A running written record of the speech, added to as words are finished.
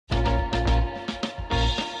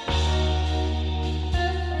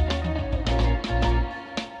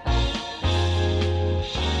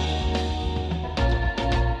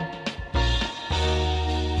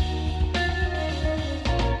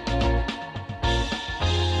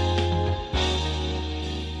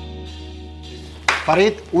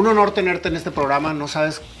Farid, un honor tenerte en este programa. No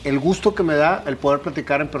sabes el gusto que me da el poder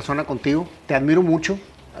platicar en persona contigo. Te admiro mucho.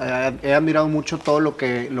 He admirado mucho todo lo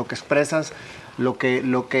que expresas. Lo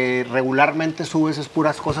que regularmente subes es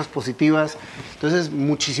puras cosas positivas. Entonces,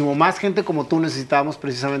 muchísimo más gente como tú necesitábamos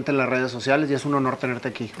precisamente en las redes sociales y es un honor tenerte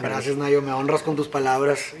aquí. Gracias, Nayo. Me honras con tus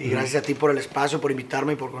palabras y gracias a ti por el espacio, por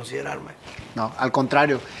invitarme y por considerarme. No, al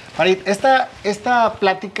contrario. Farid, esta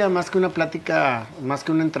plática, más que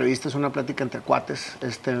una entrevista, es una plática entre cuates.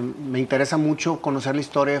 Me interesa mucho conocer la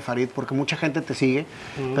historia de Farid porque mucha gente te sigue,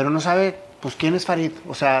 pero no sabe pues quién es Farid,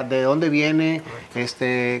 o sea, de dónde viene,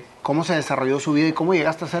 cómo se desarrolló su vida y cómo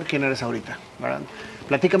llegaste a ser quien eres ahorita, ¿verdad?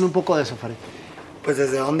 Platícame un poco de eso, Farid. Pues,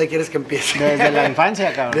 ¿desde dónde quieres que empiece? Desde la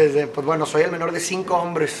infancia, cabrón. Pues bueno, soy el menor de 5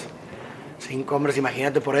 hombres. 5 hombres,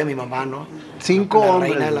 imagínate por ahí mi mamá, ¿no? 5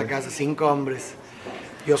 hombres. La reina de la casa, 5 hombres.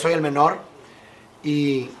 Yo soy el menor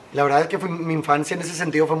y la verdad es que mi infancia en ese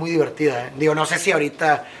sentido fue muy divertida, ¿eh? Digo, no sé si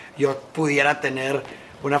ahorita yo pudiera tener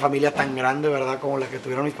una familia tan grande, ¿verdad? Como la que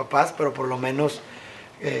tuvieron mis papás, pero por lo menos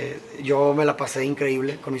yo me la pasé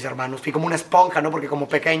increíble con mis hermanos. Fui como una esponja, ¿no? Porque como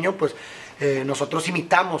pequeño, pues nosotros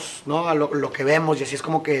imitamos, ¿no? A lo que vemos y así es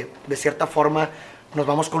como que de cierta forma nos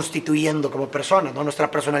vamos constituyendo como personas, ¿no?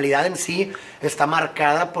 Nuestra personalidad en sí está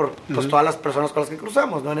marcada por pues, todas las personas con las que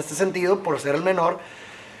cruzamos, ¿no? En este sentido, por ser el menor,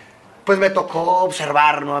 pues me tocó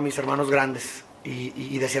observar, ¿no? A mis hermanos grandes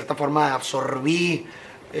y de cierta forma absorbí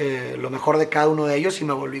lo mejor de cada uno de ellos y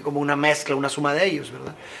me volví como una mezcla, una suma de ellos,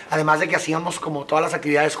 ¿verdad? Además de que hacíamos como todas las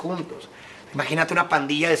actividades juntos. Imagínate una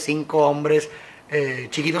pandilla de 5 hombres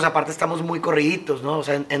chiquitos, aparte estamos muy corriditos, ¿no? O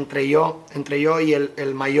sea, entre yo y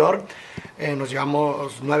el mayor nos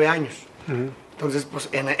llevamos 9 años. Entonces, pues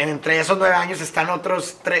entre esos 9 años están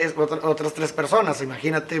otras 3 personas,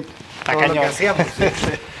 imagínate todo lo que hacíamos.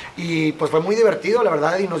 Y pues fue muy divertido, la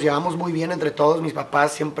verdad, y nos llevamos muy bien entre todos. Mis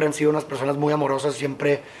papás siempre han sido unas personas muy amorosas,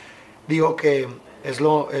 siempre digo que es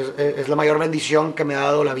la mayor bendición que me ha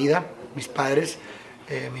dado la vida. Mis padres,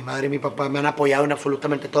 mi madre y mi papá me han apoyado en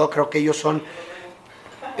absolutamente todo. Creo que ellos han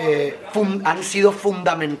sido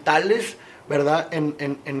fundamentales, ¿verdad?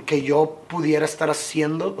 En que yo pudiera estar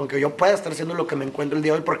haciendo, aunque yo pueda estar haciendo lo que me encuentro el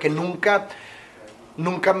día de hoy, porque nunca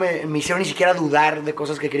me hicieron ni siquiera dudar de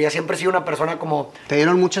cosas que quería. Siempre he sido una persona como... Te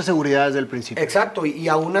dieron mucha seguridad desde el principio. Exacto, y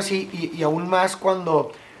aún así, y aún más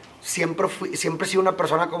cuando siempre he sido una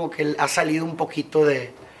persona como que ha salido un poquito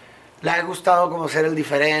de... Le ha gustado como ser el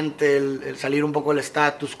diferente, el salir un poco del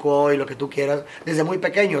status quo y lo que tú quieras. Desde muy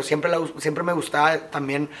pequeño, siempre me gustaba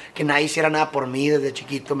también que nadie hiciera nada por mí desde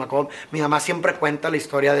chiquito. Mi mamá siempre cuenta la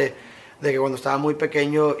historia de que cuando estaba muy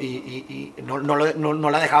pequeño y no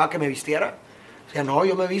la dejaba que me vistiera. O sea, no,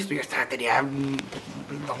 yo me he visto, tenía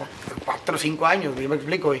 4 o 5 años, yo me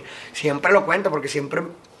explico, y siempre lo cuenta porque siempre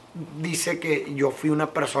dice que yo fui una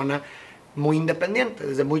persona muy independiente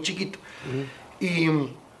desde muy chiquito. Y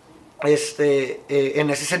en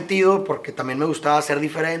ese sentido, porque también me gustaba ser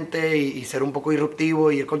diferente y ser un poco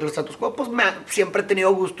disruptivo y ir contra el status quo, pues siempre he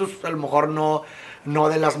tenido gustos, a lo mejor no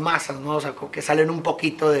de las masas, ¿no? O sea, que salen un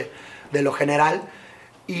poquito de lo general.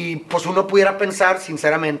 Y pues uno pudiera pensar,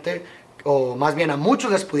 sinceramente, o más bien a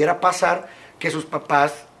muchos les pudiera pasar que sus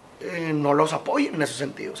papás no los apoyen en ese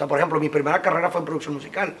sentido. O sea, por ejemplo, mi primera carrera fue en producción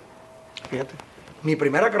musical. Fíjate. Mi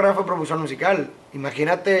primera carrera fue en producción musical.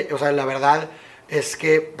 Imagínate, o sea, la verdad es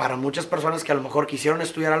que para muchas personas que a lo mejor quisieron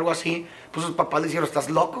estudiar algo así, pues sus papás le dijeron,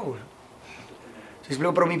 estás loco, güey. ¿Sí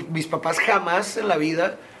explico? Pero mis papás jamás en la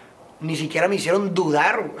vida ni siquiera me hicieron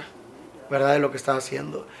dudar, güey, ¿verdad? De lo que estaba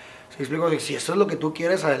haciendo. ¿Sí explico? Si eso es lo que tú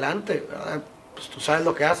quieres, adelante, ¿verdad? Pues tú sabes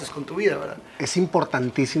lo que haces con tu vida, ¿verdad? Es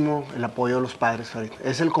importantísimo el apoyo de los padres, Farid.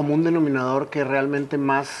 Es el común denominador que realmente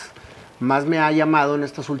más me ha llamado en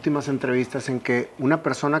estas últimas entrevistas, en que una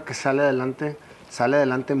persona que sale adelante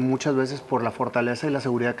muchas veces por la fortaleza y la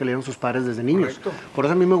seguridad que le dieron sus padres desde niños. Correcto. Por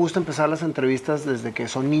eso a mí me gusta empezar las entrevistas desde que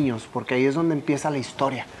son niños, porque ahí es donde empieza la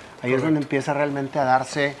historia. Ahí Correcto. Es donde empieza realmente a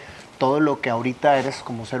darse todo lo que ahorita eres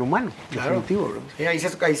como ser humano. Claro. Definitivo, bro. Sí, ahí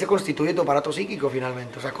se constituye tu aparato psíquico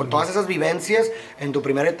finalmente. O sea, con todas esas vivencias en tu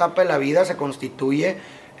primera etapa de la vida se constituye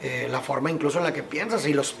la forma incluso en la que piensas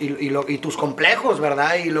y tus complejos,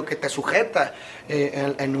 ¿verdad? Y lo que te sujeta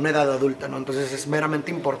en una edad adulta, ¿no? Entonces es meramente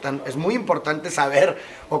importante, es muy importante saber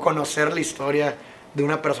o conocer la historia de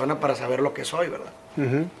una persona para saber lo que soy, ¿verdad?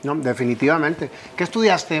 No, definitivamente. ¿Qué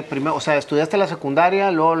estudiaste primero? O sea, ¿estudiaste la secundaria,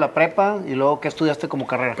 luego la prepa y luego qué estudiaste como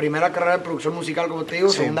carrera? Primera carrera de producción musical, como te digo,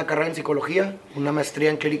 Sí. Segunda carrera en psicología, una maestría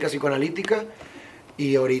en clínica psicoanalítica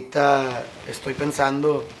y ahorita estoy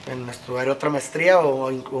pensando en estudiar otra maestría o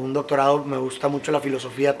un doctorado. Me gusta mucho la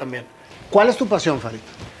filosofía también. ¿Cuál es tu pasión, Farid?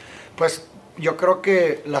 Pues yo creo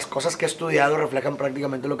que las cosas que he estudiado reflejan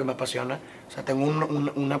prácticamente lo que me apasiona. O sea, tengo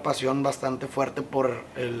una pasión bastante fuerte por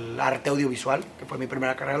el arte audiovisual, que fue mi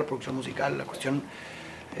primera carrera, la producción musical, la cuestión,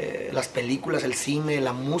 las películas, el cine,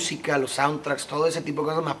 la música, los soundtracks, todo ese tipo de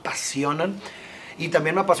cosas me apasionan. Y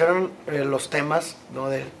también me apasionan los temas, ¿no?,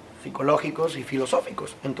 psicológicos y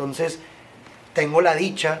filosóficos. Entonces, tengo la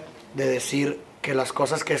dicha de decir que las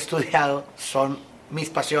cosas que he estudiado son mis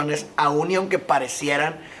pasiones, aun y aunque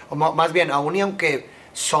parecieran, o más bien, aun y aunque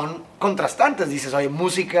son contrastantes. Dices, oye,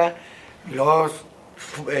 música, y luego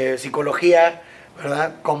psicología,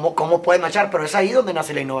 ¿verdad? ¿Cómo pueden marchar? Pero es ahí donde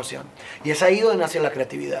nace la innovación. Y es ahí donde nace la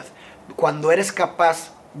creatividad. Cuando eres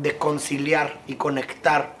capaz de conciliar y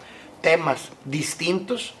conectar temas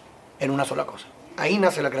distintos en una sola cosa. Ahí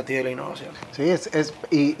nace la creatividad y la innovación.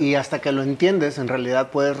 Sí, y hasta que lo entiendes, en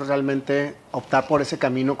realidad puedes realmente optar por ese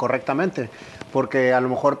camino correctamente. Porque a lo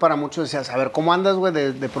mejor para muchos decías, a ver, ¿cómo andas, güey,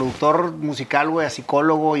 de productor musical, güey, a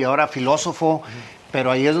psicólogo y ahora filósofo? Pero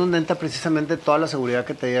ahí es donde entra precisamente toda la seguridad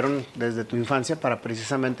que te dieron desde tu infancia para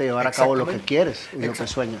precisamente llevar a cabo lo que quieres y lo que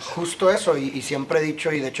sueñas. Justo eso, y siempre he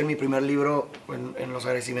dicho, y de hecho en mi primer libro, en los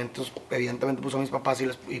agradecimientos, evidentemente puse a mis papás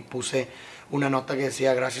y puse una nota que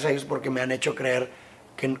decía, gracias a ellos porque me han hecho creer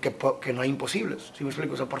que no hay imposibles. ¿Sí me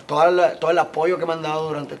explico? O sea, por todo el apoyo que me han dado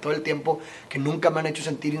durante todo el tiempo, que nunca me han hecho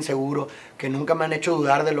sentir inseguro, que nunca me han hecho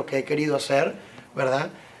dudar de lo que he querido hacer,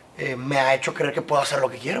 ¿verdad? Me ha hecho creer que puedo hacer lo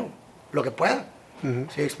que quiero, lo que pueda.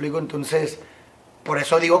 ¿Sí me explico? Entonces, por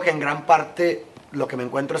eso digo que en gran parte lo que me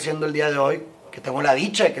encuentro haciendo el día de hoy, que tengo la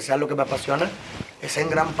dicha de que sea lo que me apasiona, es en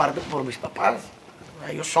gran parte por mis papás.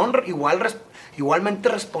 Ellos son igualmente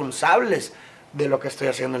responsables de lo que estoy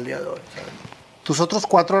haciendo el día de hoy, ¿sabes? ¿Tus otros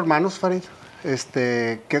 4 hermanos, Farid,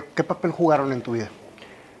 qué papel jugaron en tu vida?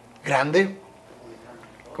 Grande.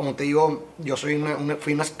 Como te digo, yo fui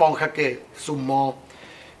una esponja que sumó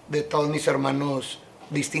de todos mis hermanos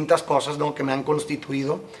distintas cosas, ¿no?, que me han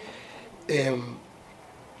constituido.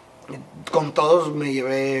 Con todos me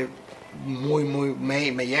llevé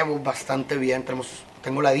me llevo bastante bien.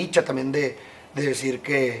 Tengo la dicha también de decir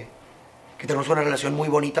que tenemos una relación muy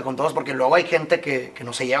bonita con todos, porque luego hay gente que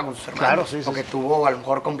no se lleva con sus hermanos, claro, sí, o que tuvo a lo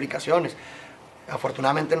mejor complicaciones.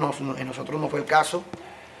 Afortunadamente en nosotros no fue el caso.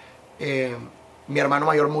 Mi hermano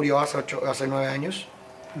mayor murió hace 9 años,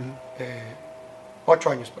 8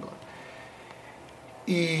 años, perdón.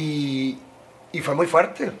 Y fue muy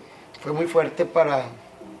fuerte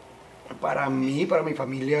para mí, para mi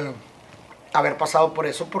familia, haber pasado por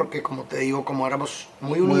eso, porque como te digo, como éramos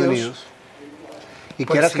muy unidos. Y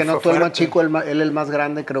pues quieras sí, que no, fue tú el más fuerte. chico, él el más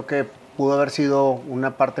grande, creo que pudo haber sido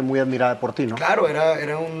una parte muy admirada por ti, ¿no? Claro,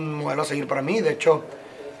 era un modelo a seguir para mí. De hecho,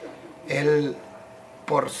 él,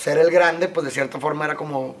 por ser el grande, pues de cierta forma era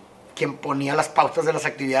como quien ponía las pautas de las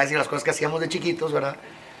actividades y las cosas que hacíamos de chiquitos, ¿verdad?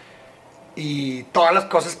 Y todas las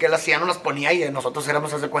cosas que él hacía nos las ponía, y nosotros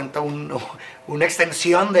éramos, haz de cuenta, una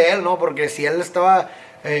extensión de él, ¿no? Porque si él estaba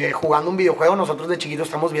jugando un videojuego, nosotros de chiquitos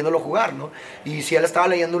estamos viéndolo jugar, ¿no? Y si él estaba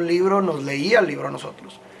leyendo un libro, nos leía el libro a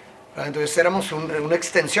nosotros, ¿verdad? Entonces éramos una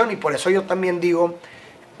extensión, y por eso yo también digo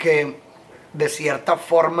que de cierta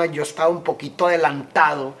forma yo estaba un poquito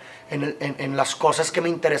adelantado en las cosas que me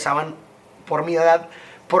interesaban por mi edad,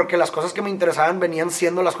 porque las cosas que me interesaban venían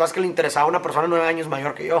siendo las cosas que le interesaba a una persona 9 años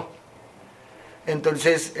mayor que yo.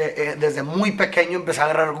 Entonces, desde muy pequeño empecé a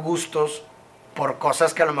agarrar gustos por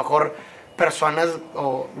cosas que a lo mejor personas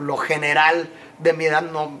o lo general de mi edad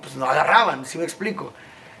no agarraban, ¿sí me explico?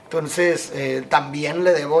 Entonces, también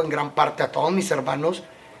le debo en gran parte a todos mis hermanos,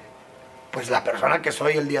 pues la persona que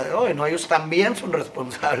soy el día de hoy, ¿no? Ellos también son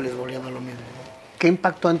responsables, volviendo a lo mismo, ¿no? ¿Qué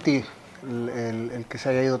impactó en ti el que se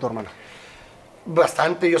haya ido tu hermano?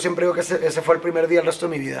 Bastante. Yo siempre digo que ese fue el primer día del resto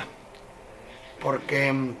de mi vida,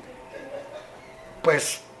 porque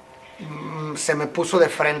pues se me puso de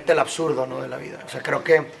frente el absurdo, ¿no?, de la vida. O sea, creo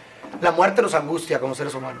que la muerte nos angustia como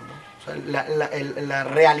seres humanos, ¿no? O sea, la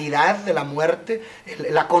realidad de la muerte,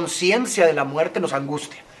 la conciencia de la muerte nos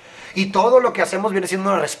angustia. Y todo lo que hacemos viene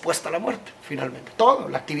siendo una respuesta a la muerte, finalmente. Todo,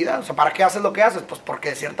 la actividad. O sea, ¿para qué haces lo que haces? Pues porque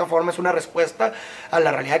de cierta forma es una respuesta a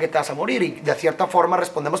la realidad que te vas a morir, y de cierta forma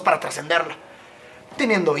respondemos para trascenderla.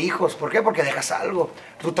 Teniendo hijos, ¿por qué? Porque dejas algo.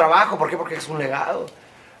 Tu trabajo, ¿por qué? Porque es un legado.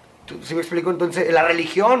 ¿Sí me explico? Entonces, la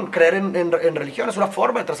religión, creer en religión es una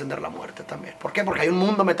forma de trascender la muerte también. ¿Por qué? Porque hay un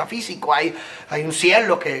mundo metafísico, hay un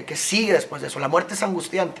cielo que sigue después de eso. La muerte es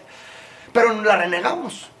angustiante, pero la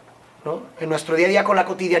renegamos, ¿no? En nuestro día a día con la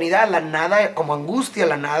cotidianidad, la nada como angustia,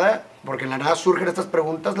 la nada, porque en la nada surgen estas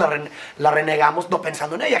preguntas, la renegamos no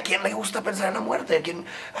pensando en ella. ¿A quién le gusta pensar en la muerte? ¿A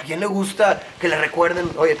quién le gusta que le recuerden,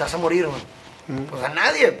 oye, te vas a morir, man? Pues a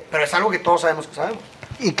nadie, pero es algo que todos sabemos que sabemos.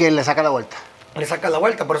 Y que le saca la vuelta. le sacas la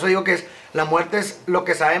vuelta. Por eso digo que la muerte es lo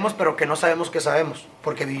que sabemos, pero que no sabemos que sabemos,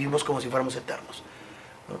 porque vivimos como si fuéramos eternos,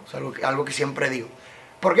 ¿no? Es algo que siempre digo.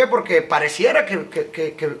 ¿Por qué? Porque pareciera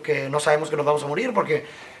que no sabemos que nos vamos a morir, porque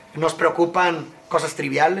nos preocupan cosas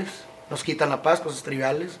triviales, nos quitan la paz, cosas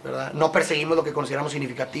triviales, ¿verdad? No perseguimos lo que consideramos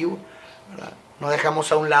significativo, ¿verdad? No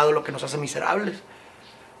dejamos a un lado lo que nos hace miserables,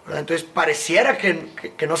 ¿verdad? Entonces pareciera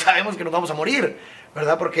que no sabemos que nos vamos a morir,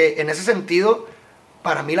 ¿verdad? Porque en ese sentido,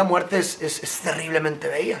 para mí la muerte es terriblemente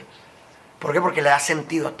bella. ¿Por qué? Porque le da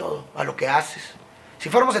sentido a todo, a lo que haces. Si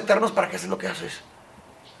fuéramos eternos, ¿para qué haces lo que haces?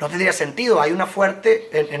 No tendría sentido. Hay una fuerte,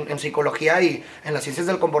 en psicología y en las ciencias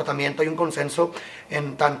del comportamiento, hay un consenso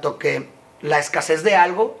en tanto que la escasez de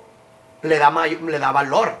algo le da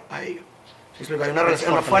valor a ello. ¿Sí? Hay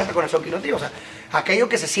una fuerte conexión cognitiva. O sea, aquello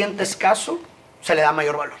que se siente escaso, se le da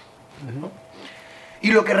mayor valor, ¿no?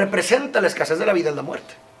 Y lo que representa la escasez de la vida es la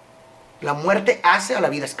muerte. La muerte hace a la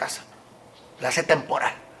vida escasa, la hace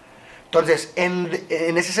temporal. Entonces, en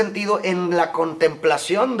ese sentido, en la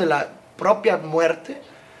contemplación de la propia muerte,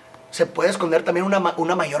 se puede esconder también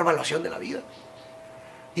una mayor evaluación de la vida.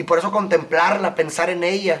 Y por eso contemplarla, pensar en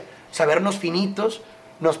ella, sabernos finitos,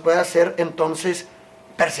 nos puede hacer entonces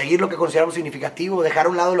perseguir lo que consideramos significativo, dejar a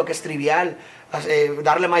un lado lo que es trivial,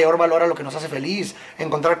 darle mayor valor a lo que nos hace feliz,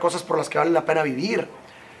 encontrar cosas por las que vale la pena vivir,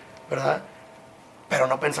 ¿verdad? Pero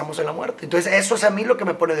no pensamos en la muerte. Entonces eso es a mí lo que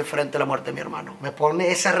me pone de frente la muerte de mi hermano. Me pone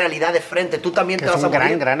esa realidad de frente. Tú también te vas a morir.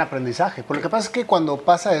 Es un gran aprendizaje. Porque lo que pasa es que cuando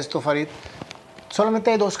pasa esto, Farid,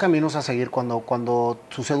 solamente hay dos caminos a seguir cuando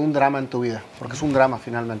sucede un drama en tu vida. Porque es un drama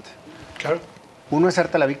finalmente. Claro. Uno es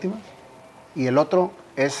hacerte la víctima y el otro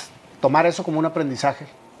es tomar eso como un aprendizaje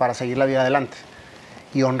para seguir la vida adelante.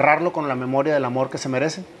 Y honrarlo con la memoria del amor que se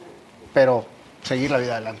merece, pero seguir la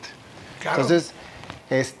vida adelante. Claro. Entonces,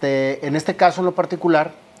 en este caso en lo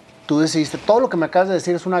particular, tú decidiste, todo lo que me acabas de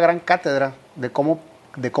decir es una gran cátedra de cómo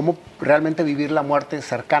realmente vivir la muerte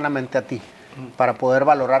cercanamente a ti, para poder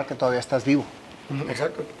valorar que todavía estás vivo.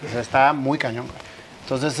 Exacto. O sea, está muy cañón.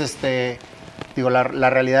 Entonces, la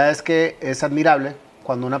realidad es que es admirable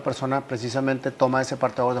cuando una persona precisamente toma ese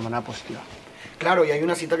parteaguas de manera positiva. Claro, y hay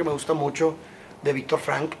una cita que me gusta mucho de Víctor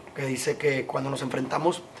Frank, que dice que cuando nos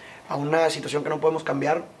enfrentamos a una situación que no podemos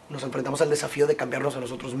cambiar, nos enfrentamos al desafío de cambiarnos a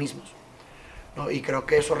nosotros mismos, ¿no? Y creo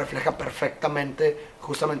que eso refleja perfectamente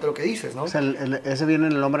justamente lo que dices, ¿no? O sea, ese viene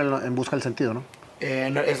en El hombre en busca del sentido, ¿no?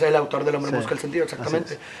 Es el autor del hombre en Sí. busca del sentido,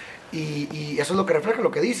 exactamente. Y eso es lo que refleja lo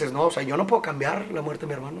que dices, ¿no? O sea, yo no puedo cambiar la muerte de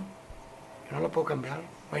mi hermano. Yo no la puedo cambiar.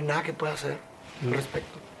 No hay nada que pueda hacer al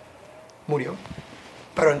respecto. Murió.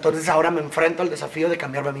 Pero entonces ahora me enfrento al desafío de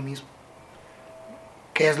cambiarme a mí mismo.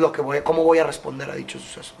 ¿Qué es lo que cómo voy a responder a dicho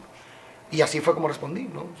suceso? Y así fue como respondí,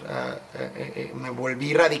 ¿no? O sea, me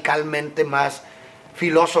volví radicalmente más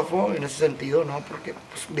filósofo en ese sentido, ¿no? Porque,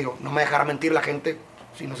 pues, digo, no me dejará mentir la gente,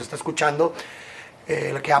 si nos está escuchando,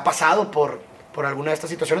 lo que ha pasado por alguna de estas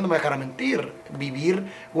situaciones, no me dejará mentir.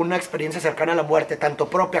 Vivir una experiencia cercana a la muerte, tanto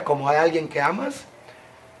propia como de alguien que amas,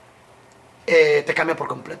 te cambia por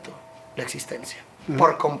completo la existencia.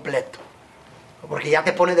 Por completo. Porque ya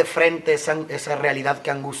te pone de frente esa realidad que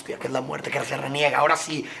angustia, que es la muerte, que se reniega. Ahora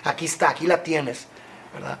sí, aquí está, aquí la tienes,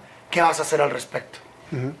 ¿verdad? ¿Qué vas a hacer al respecto?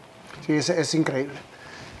 Sí, es increíble.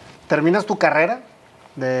 Terminas tu carrera,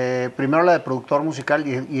 primero la de productor musical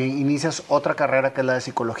y inicias otra carrera que es la de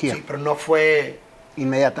psicología. Sí, pero no fue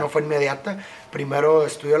inmediata. No fue inmediata. Primero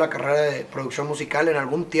estudié la carrera de producción musical. En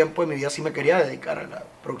algún tiempo de mi vida sí me quería dedicar a la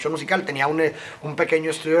producción musical. Tenía un pequeño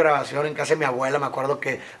estudio de grabación en casa de mi abuela. Me acuerdo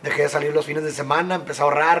que dejé de salir los fines de semana, empecé a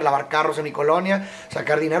ahorrar, lavar carros en mi colonia,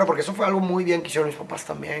 sacar dinero, porque eso fue algo muy bien que hicieron mis papás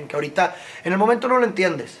también, que ahorita en el momento no lo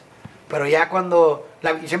entiendes, pero ya cuando...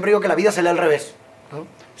 siempre digo que la vida se lee al revés, ¿no?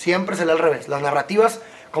 Siempre se lee al revés. Las narrativas,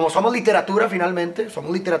 como somos literatura finalmente,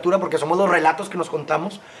 somos literatura porque somos los relatos que nos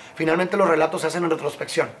contamos, finalmente los relatos se hacen en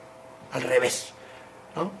retrospección, al revés,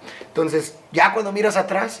 ¿no? Entonces, ya cuando miras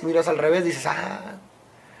atrás, miras al revés, dices,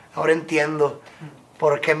 ahora entiendo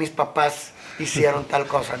por qué mis papás hicieron tal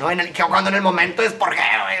cosa, ¿no? Cuando en el momento es por qué,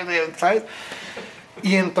 ¿sabes?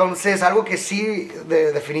 Y entonces, algo que sí,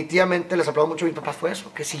 definitivamente les aplaudo mucho a mis papás fue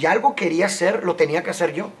eso, que si algo quería hacer, lo tenía que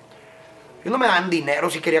hacer yo. Ellos no me daban dinero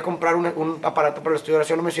si quería comprar un aparato para la estudio de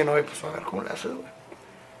oración, no me decían, oye, pues a ver cómo le haces, güey.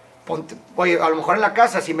 Oye, a lo mejor en la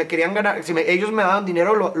casa, si me querían ganar, ellos me daban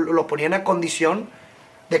dinero, lo ponían a condición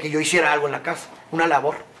de que yo hiciera algo en la casa, una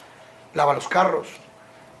labor. Lava los carros,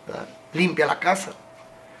 ¿verdad? Limpia la casa.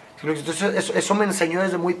 Entonces eso me enseñó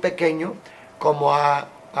desde muy pequeño como a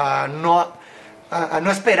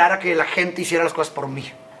no esperar a que la gente hiciera las cosas por mí,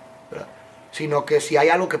 ¿verdad? sino que si hay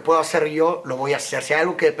algo que puedo hacer yo, lo voy a hacer. Si hay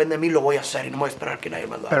algo que depende de mí, lo voy a hacer y no voy a esperar que nadie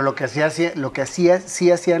me lo haga. Pero lo que sí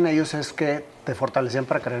hacían ellos es que te fortalecían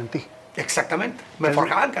para creer en ti. Exactamente. Me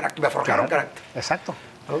forjaban carácter, me forjaron carácter. Exacto.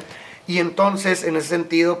 ¿No? Y entonces, en ese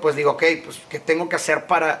sentido, pues digo, ok, pues, ¿qué tengo que hacer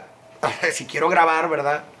para, si quiero grabar,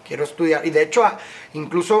 ¿verdad? Quiero estudiar. Y de hecho,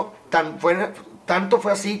 incluso tanto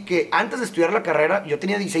fue así que antes de estudiar la carrera, yo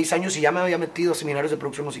tenía 16 años y ya me había metido a seminarios de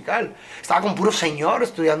producción musical. Estaba con puro señor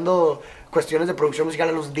estudiando cuestiones de producción musical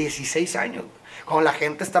a los 16 años. Cuando la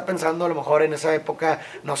gente está pensando a lo mejor en esa época,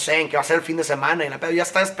 no sé, en qué va a ser el fin de semana. Yo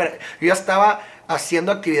ya estaba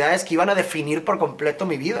haciendo actividades que iban a definir por completo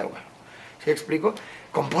mi vida, güey. ¿Sí me explico?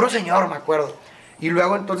 Con puro señor, me acuerdo. Y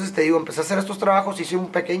luego entonces te digo, empecé a hacer estos trabajos, hice un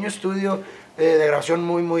pequeño estudio de grabación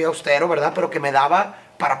muy, muy austero, ¿verdad? Pero que me daba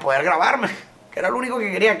para poder grabarme, que era lo único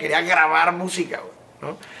que quería grabar música, güey,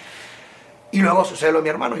 ¿no? Y luego sucede lo de mi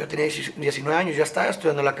hermano, yo tenía 19 años, ya estaba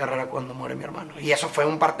estudiando la carrera cuando muere mi hermano. Y eso fue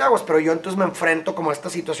un parteaguas, pero yo entonces me enfrento como a esta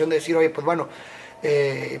situación de decir, oye, pues bueno,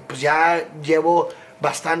 pues ya llevo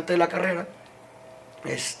bastante la carrera,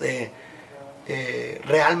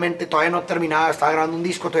 realmente todavía no terminaba, estaba grabando un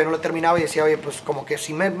disco, todavía no lo terminaba y decía, oye, pues como que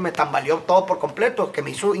sí me tambaleó todo por completo, que me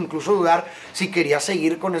hizo incluso dudar si quería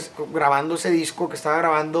seguir grabando ese disco que estaba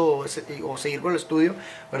grabando o seguir con el estudio,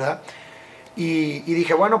 ¿verdad? Y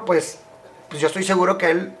dije, bueno, pues yo estoy seguro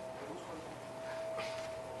que él...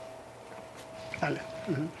 Dale.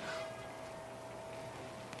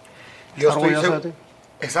 Yo estoy orgulloso de ti.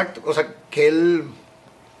 Exacto, o sea, que él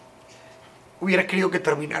hubiera querido que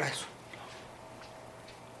terminara eso.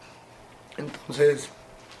 Entonces,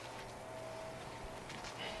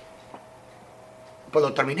 pues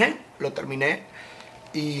lo terminé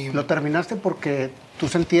y... ¿Lo terminaste porque tú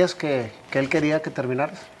sentías que él quería que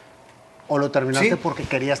terminaras? ¿O lo terminaste porque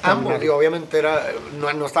querías terminar? Ambos, digo, obviamente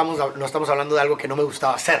no estamos hablando de algo que no me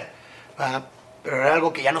gustaba hacer, ¿verdad? Pero era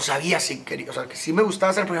algo que ya no sabía si quería, o sea, que sí me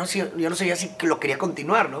gustaba hacer, pero yo no sabía si lo quería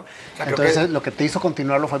continuar, ¿no? O sea, entonces lo que te hizo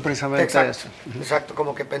continuarlo fue precisamente eso. Exacto,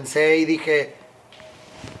 como que pensé y dije,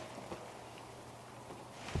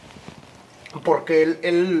 porque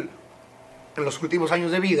él en los últimos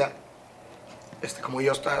años de vida, como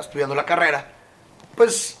yo estaba estudiando la carrera,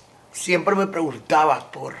 pues siempre me preguntaba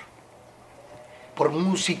por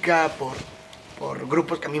música, por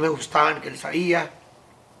grupos que a mí me gustaban, que él sabía.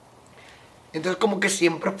 Entonces como que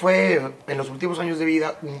siempre fue, en los últimos años de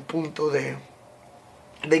vida, un punto de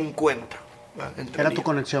encuentro. Era tu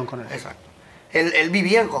conexión con él. Exacto. Él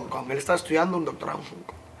vivía en Hong Kong, él estaba estudiando un doctorado en Hong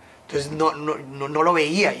Kong. Entonces no lo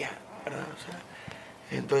veía ya, ¿verdad? O sea,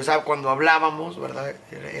 entonces cuando hablábamos, ¿verdad?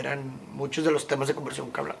 Eran muchos de los temas de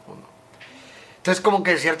conversación que hablábamos, ¿no? Entonces como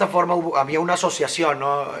que de cierta forma había una asociación,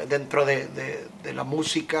 ¿no? Dentro de la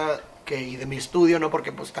música y de mi estudio, ¿no?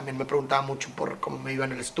 Porque pues también me preguntaba mucho por cómo me iba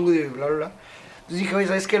en el estudio y bla, bla, bla. Entonces dije, oye,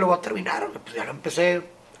 ¿sabes qué? Lo voy a terminar. Pues ya lo empecé,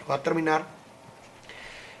 lo voy a terminar.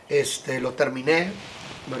 Lo terminé,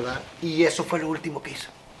 ¿verdad? Y eso fue lo último que hice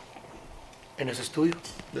en ese estudio.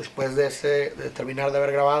 Después de terminar de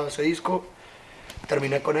haber grabado ese disco,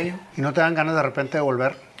 terminé con ello. ¿Y no te dan ganas de repente de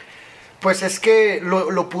volver? Pues es que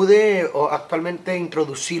lo pude actualmente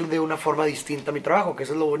introducir de una forma distinta a mi trabajo, que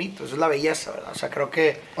eso es lo bonito, eso es la belleza, ¿verdad? O sea, creo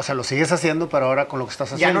que... O sea, lo sigues haciendo, pero ahora con lo que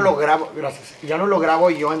estás haciendo. Ya no lo grabo, gracias. Ya no lo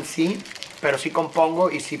grabo yo en sí, pero sí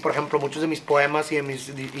compongo y sí, por ejemplo, muchos de mis poemas y de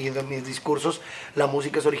mis discursos, la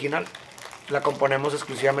música es original. La componemos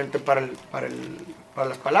exclusivamente para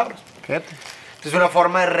las palabras. Fíjate. Es una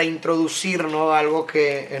forma de reintroducir, ¿no? Algo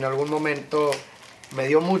que en algún momento me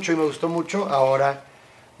dio mucho y me gustó mucho, ahora...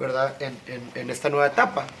 ¿verdad? En esta nueva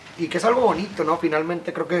etapa. Y que es algo bonito, ¿no?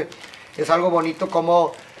 Finalmente creo que es algo bonito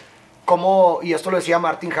como y esto lo decía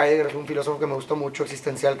Martin Heidegger, es un filósofo que me gustó mucho,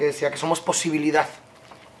 existencial, que decía que somos posibilidad.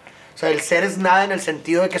 O sea, el ser es nada en el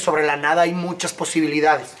sentido de que sobre la nada hay muchas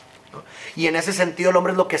posibilidades, ¿no? Y en ese sentido el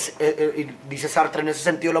hombre es lo que, dice Sartre, en ese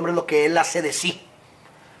sentido el hombre es lo que él hace de sí,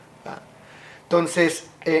 ¿verdad? Entonces,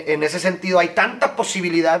 en ese sentido hay tanta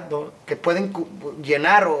posibilidad, ¿no? Que pueden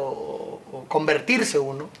llenar o convertirse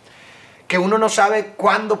uno, que uno no sabe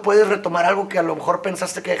cuándo puedes retomar algo que a lo mejor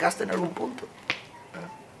pensaste que dejaste en algún punto.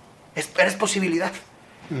 Eres posibilidad.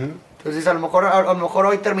 Entonces a lo mejor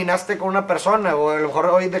hoy terminaste con una persona, o a lo mejor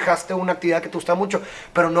hoy dejaste una actividad que te gusta mucho,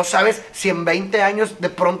 pero no sabes si en 20 años de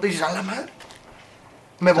pronto dices, a la madre,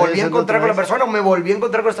 me volví a encontrar con la persona, o me volví a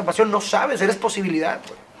encontrar con esta pasión. No sabes, eres posibilidad,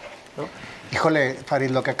 ¿no? Híjole, Farid,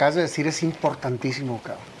 lo que acabas de decir es importantísimo,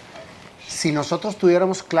 cabrón. Si nosotros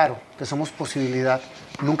tuviéramos claro que somos posibilidad,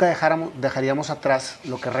 nunca dejaríamos atrás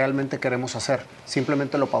lo que realmente queremos hacer.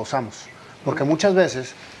 Simplemente lo pausamos. Porque muchas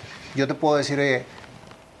veces yo te puedo decir, oye,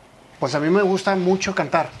 pues a mí me gusta mucho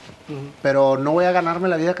cantar, pero no voy a ganarme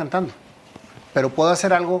la vida cantando. pero puedo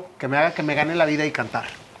hacer algo que me haga que me gane la vida y cantar.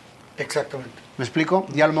 Exactamente. ¿Me explico?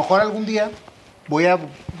 Y a lo mejor algún día voy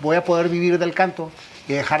a poder vivir del canto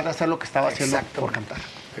y dejar de hacer lo que estaba haciendo por cantar.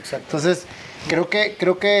 Exacto. Entonces, creo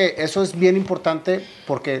que eso es bien importante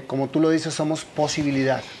porque, como tú lo dices, somos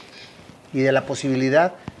posibilidad. Y de la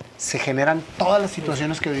posibilidad se generan todas las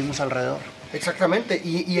situaciones que vivimos alrededor. Exactamente,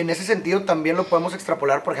 y en ese sentido también lo podemos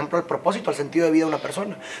extrapolar, por ejemplo, al propósito, al sentido de vida de una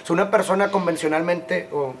persona. O sea, una persona convencionalmente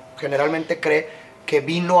o generalmente cree que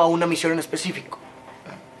vino a una misión en específico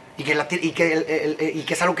y que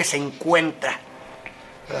es algo que se encuentra,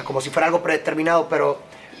 ¿verdad? Como si fuera algo predeterminado, pero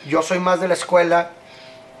yo soy más de la escuela,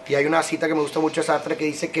 y hay una cita que me gusta mucho de Sartre que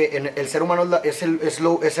dice que el ser humano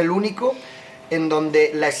es el único en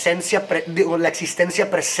donde la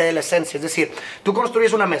existencia precede la esencia. Es decir, tú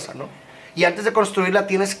construyes una mesa, ¿no? Y antes de construirla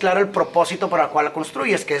tienes claro el propósito para el cual la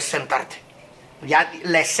construyes, que es sentarte. Ya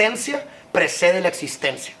la esencia precede la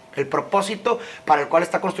existencia. El propósito para el cual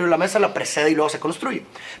está construida la mesa la precede y luego se construye.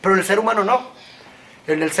 Pero en el ser humano no.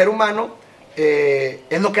 En el ser humano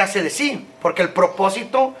es lo que hace de sí, porque el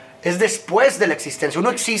propósito es después de la existencia.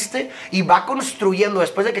 Uno existe y va construyendo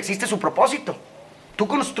después de que existe su propósito. Tú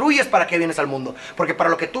construyes para qué vienes al mundo, porque para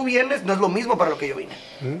lo que tú vienes no es lo mismo para lo que yo vine.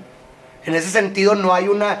 En ese sentido no hay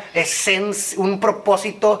una esencia, un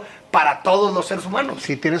propósito para todos los seres humanos.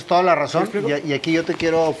 Sí, tienes toda la razón. Y aquí yo te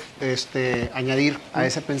quiero añadir a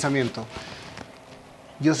ese pensamiento.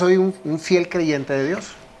 Yo soy un fiel creyente de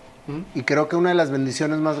Dios. Y creo que una de las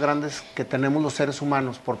bendiciones más grandes que tenemos los seres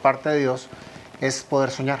humanos por parte de Dios es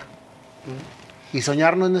poder soñar. Y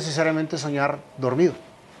soñar no es necesariamente soñar dormido.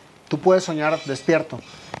 Tú puedes soñar despierto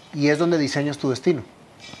y es donde diseñas tu destino.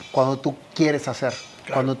 Cuando tú quieres hacer,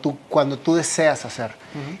 claro. cuando tú deseas hacer.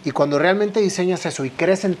 Y cuando realmente diseñas eso y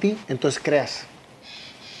crees en ti, entonces creas.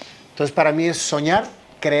 Entonces para mí es soñar,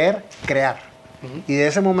 creer, crear. Y de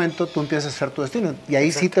ese momento tú empiezas a hacer tu destino. Y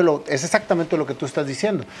ahí sí es exactamente lo que tú estás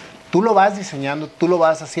diciendo. Tú lo vas diseñando, tú lo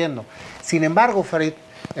vas haciendo. Sin embargo, Farid,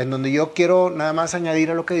 en donde yo quiero nada más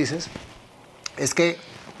añadir a lo que dices, es que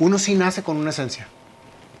uno sí nace con una esencia.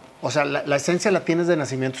 O sea, la esencia la tienes de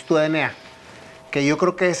nacimiento, es tu DNA. Que yo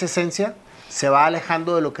creo que esa esencia se va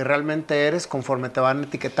alejando de lo que realmente eres conforme te van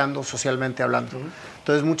etiquetando socialmente hablando.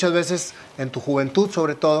 Entonces, muchas veces, en tu juventud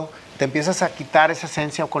sobre todo, te empiezas a quitar esa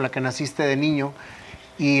esencia con la que naciste de niño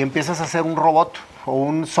y empiezas a ser un robot o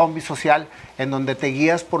un zombie social en donde te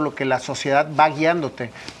guías por lo que la sociedad va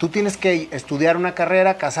guiándote. Tú tienes que estudiar una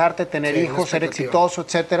carrera, casarte, tener hijos, ser exitoso,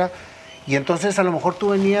 etcétera. Y entonces a lo mejor tú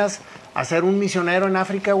venías a ser un misionero en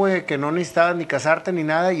África, güey, que no necesitabas ni casarte ni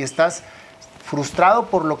nada y estás frustrado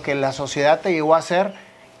por lo que la sociedad te llevó a hacer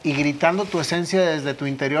y gritando tu esencia desde tu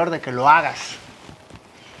interior de que lo hagas.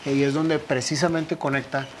 Y es donde precisamente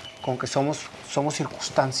conecta con que somos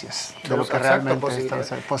circunstancias de lo que realmente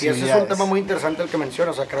están posibilidades. Y ese es un tema muy interesante el que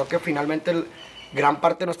mencionas. O sea, creo que finalmente gran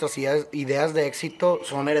parte de nuestras ideas de éxito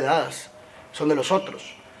son heredadas, son de los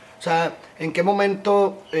otros. O sea, ¿en qué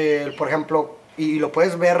momento, por ejemplo, y lo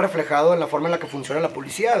puedes ver reflejado en la forma en la que funciona la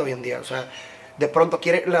publicidad hoy en día? O sea, de pronto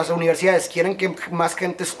las universidades quieren que más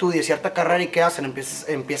gente estudie cierta carrera y ¿qué hacen?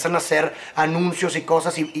 Empiezan a hacer anuncios y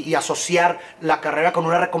cosas y asociar la carrera con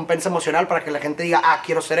una recompensa emocional para que la gente diga, ah,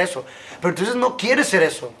 quiero ser eso. Pero entonces no quieres ser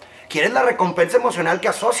eso. Quieres la recompensa emocional que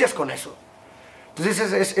asocias con eso. Entonces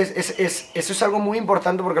eso es algo muy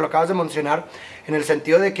importante porque lo acabas de mencionar en el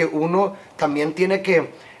sentido de que uno también tiene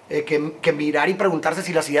que mirar y preguntarse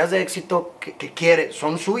si las ideas de éxito que quiere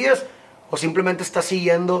son suyas o simplemente está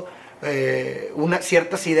siguiendo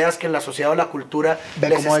ciertas ideas que en la sociedad o la cultura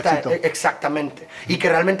ve como éxito. Exactamente. Y que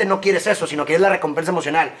realmente no quieres eso, sino quieres la recompensa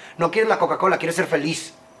emocional. No quieres la Coca-Cola, quieres ser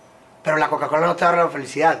feliz. Pero la Coca-Cola no te da la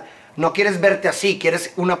felicidad. No quieres verte así,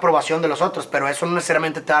 quieres una aprobación de los otros, pero eso no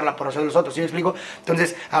necesariamente te da la aprobación de los otros. ¿Sí me explico?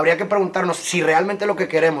 Entonces, habría que preguntarnos si realmente lo que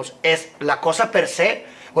queremos es la cosa per se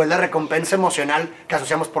o es la recompensa emocional que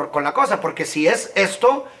asociamos con la cosa. Porque si es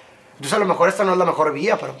esto, entonces a lo mejor esta no es la mejor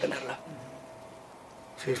vía para obtenerla.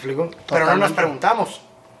 ¿Sí me explico? Totalmente. Pero no nos preguntamos.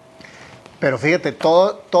 Pero fíjate,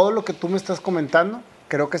 todo lo que tú me estás comentando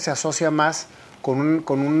creo que se asocia más con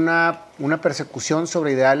una persecución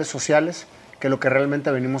sobre ideales sociales que lo que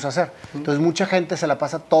realmente venimos a hacer. Entonces mucha gente se la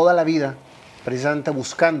pasa toda la vida precisamente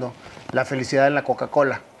buscando la felicidad en la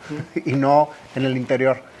Coca-Cola y no en el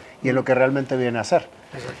interior y en lo que realmente viene a hacer.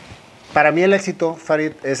 Exacto. Para mí el éxito,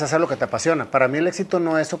 Farid, es hacer lo que te apasiona. Para mí el éxito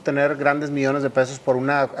no es obtener grandes millones de pesos por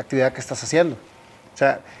una actividad que estás haciendo. O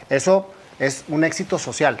sea, eso es un éxito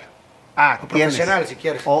social. O profesional, si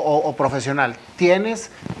quieres. O profesional.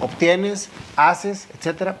 Tienes, obtienes, haces,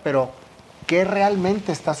 etcétera, pero ¿qué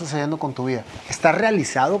realmente está sucediendo con tu vida? ¿Estás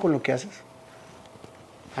realizado con lo que haces?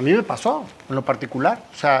 A mí me pasó, en lo particular.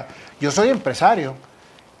 O sea, Yo soy empresario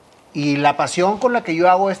y la pasión con la que yo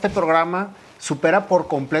hago este programa supera por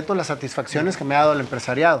completo las satisfacciones que me ha dado el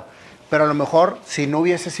empresariado. Pero a lo mejor, si no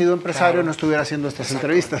hubiese sido empresario, no estuviera haciendo estas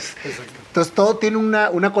entrevistas. Exacto. Entonces, todo tiene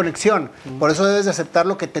una conexión. Por eso debes de aceptar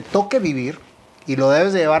lo que te toque vivir y lo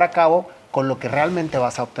debes de llevar a cabo con lo que realmente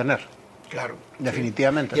vas a obtener. Claro.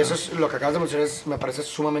 Definitivamente. Y eso es lo que acabas de mencionar, me parece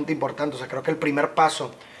sumamente importante. O sea, creo que el primer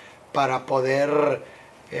paso para poder,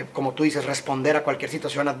 como tú dices, responder a cualquier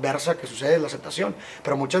situación adversa que sucede es la aceptación.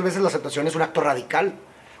 Pero muchas veces la aceptación es un acto radical,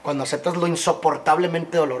 cuando aceptas lo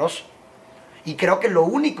insoportablemente doloroso. Y creo que lo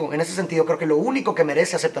único, en ese sentido, creo que lo único que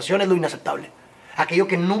merece aceptación es lo inaceptable. Aquello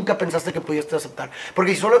que nunca pensaste que pudieras aceptar.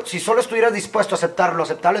 Porque si solo estuvieras dispuesto a aceptar lo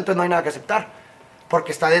aceptable, entonces no hay nada que aceptar.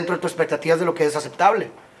 Porque está dentro de tus expectativas de lo que es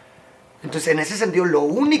aceptable. Entonces, en ese sentido, lo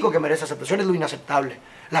único que merece aceptación es lo inaceptable.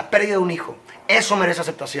 La pérdida de un hijo, eso merece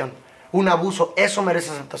aceptación. Un abuso, eso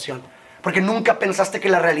merece aceptación. Porque nunca pensaste que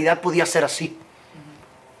la realidad podía ser así.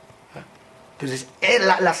 Entonces,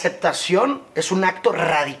 la aceptación es un acto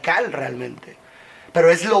radical realmente.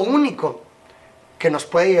 Pero es lo único que nos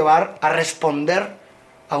puede llevar a responder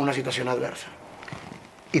a una situación adversa.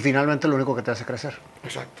 Y finalmente lo único que te hace crecer.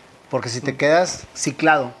 Exacto. Porque si te quedas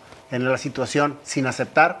ciclado en la situación sin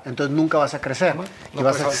aceptar, entonces nunca vas a crecer. Y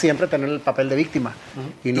vas a siempre tener el papel de víctima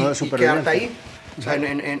y no de superviviente. Y quedarte ahí. O sea,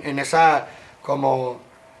 en esa como...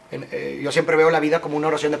 yo siempre veo la vida como una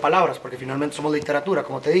oración de palabras, porque finalmente somos literatura,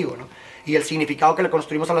 como te digo, ¿no? Y el significado que le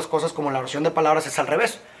construimos a las cosas como la oración de palabras es al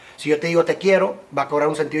revés. Si yo te digo te quiero, va a cobrar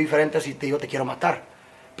un sentido diferente a si te digo te quiero matar.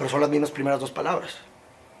 Pero son las mismas primeras dos palabras.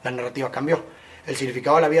 La narrativa cambió. El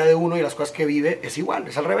significado de la vida de uno y las cosas que vive es igual,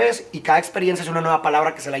 es al revés. Y cada experiencia es una nueva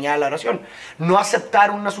palabra que se le añade a la oración. No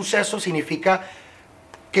aceptar un suceso significa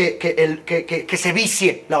que se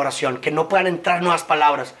vicie la oración, que no puedan entrar nuevas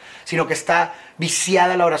palabras, sino que está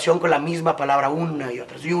viciada la oración con la misma palabra una y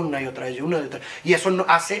otra vez, y una y otra vez, y una y otra vez. Y eso no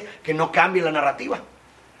hace que no cambie la narrativa.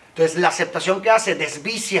 Entonces la aceptación que hace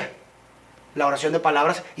desvicia la oración de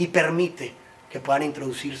palabras y permite que puedan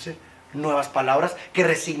introducirse nuevas palabras que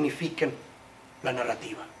resignifiquen la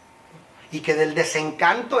narrativa. Y que del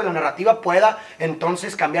desencanto de la narrativa pueda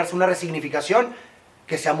entonces cambiarse una resignificación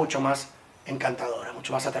que sea mucho más encantadora,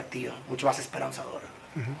 mucho más atractiva, mucho más esperanzadora.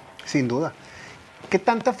 Sin duda. ¿Qué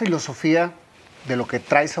tanta filosofía de lo que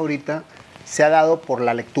traes ahorita se ha dado por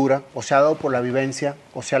la lectura, o se ha dado por la vivencia,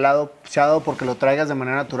 o se ha dado porque lo traigas de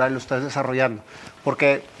manera natural y lo estás desarrollando?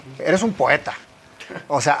 Porque eres un poeta.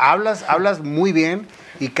 O sea, hablas muy bien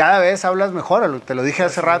y cada vez hablas mejor. Te lo dije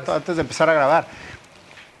hace rato antes de empezar a grabar.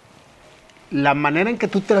 La manera en que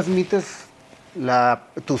tú transmites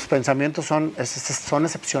tus pensamientos son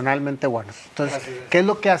excepcionalmente buenos. Entonces, ¿qué es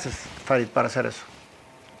lo que haces, Farid, para hacer eso?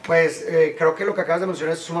 Pues creo que lo que acabas de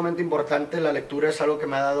mencionar es sumamente importante. La lectura es algo que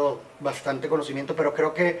me ha dado bastante conocimiento, pero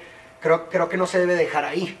creo que no se debe dejar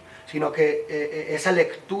ahí, sino que esa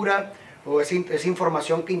lectura o esa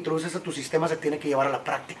información que introduces a tu sistema se tiene que llevar a la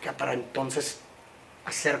práctica para entonces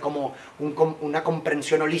hacer como una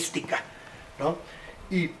comprensión holística, ¿no?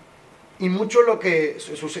 Y mucho lo que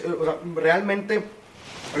sucede, o sea, realmente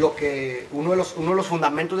lo que uno de los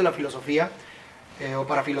fundamentos de la filosofía o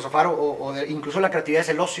para filosofar incluso la creatividad es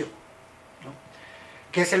el ocio, ¿no?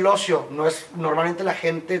 ¿Qué es el ocio? Normalmente la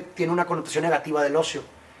gente tiene una connotación negativa del ocio,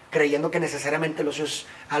 creyendo que necesariamente el ocio es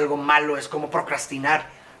algo malo, es como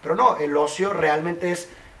procrastinar. Pero no, el ocio realmente es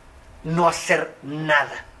no hacer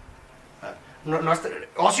nada.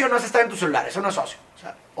 Ocio no es estar en tu celular, eso no es ocio. O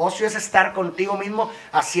sea, ocio es estar contigo mismo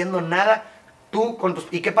haciendo nada,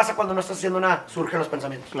 ¿Y qué pasa cuando no estás haciendo nada? Surgen los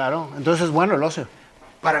pensamientos. Claro, entonces es bueno el ocio.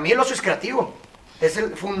 Para mí el ocio es creativo. Es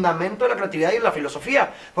el fundamento de la creatividad y de la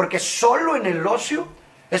filosofía. Porque solo en el ocio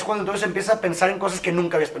es cuando entonces empiezas a pensar en cosas que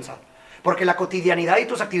nunca habías pensado. Porque la cotidianidad y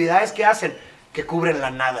tus actividades, ¿qué hacen? Que cubren la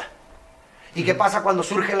nada. ¿Y qué pasa cuando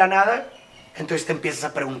surge la nada? Entonces te empiezas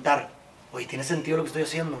a preguntar, oye, ¿tiene sentido lo que estoy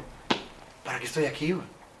haciendo? ¿Para qué estoy aquí?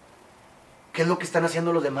 ¿Qué es lo que están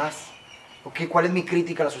haciendo los demás? ¿Cuál es mi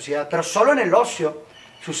crítica a la sociedad? Pero solo en el ocio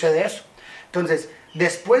sucede eso. Entonces,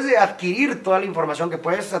 después de adquirir toda la información que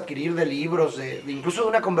puedes adquirir de libros, incluso de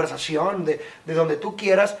una conversación, de donde tú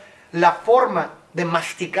quieras, la forma de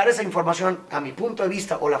masticar esa información, a mi punto de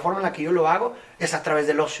vista, o la forma en la que yo lo hago, es a través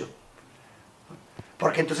del ocio.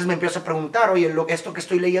 Porque entonces me empiezo a preguntar, oye, esto que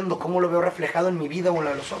estoy leyendo, ¿cómo lo veo reflejado en mi vida o en la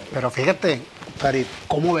de los otros? Pero fíjate, Farid,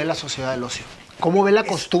 ¿cómo ve la sociedad el ocio? ¿Cómo ve la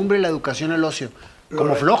costumbre y la educación el ocio?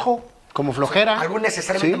 ¿Como flojo? ¿Como flojera? O sea, ¿algo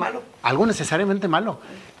necesariamente malo? Algo necesariamente malo.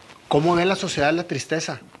 ¿Cómo ve la sociedad la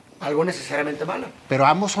tristeza? Algo necesariamente malo. Pero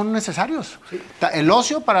ambos son necesarios. Sí. El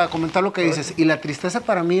ocio, para comentar lo que dices, y la tristeza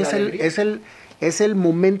para mí es el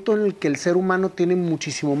momento en el que el ser humano tiene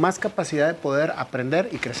muchísimo más capacidad de poder aprender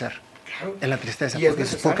y crecer. Claro. En la tristeza. Y es Porque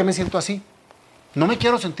necesario. ¿por qué me siento así? No me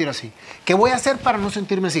quiero sentir así. ¿Qué voy a hacer para no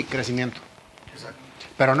sentirme así? Crecimiento. Exacto.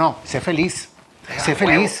 Pero no, sé feliz. Sé A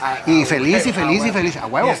feliz. huevo, Y a feliz, y huevo, feliz, a y huevo. feliz. A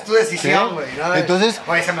huevo. Y es tu decisión, ¿Sí? güey, ¿no? Entonces,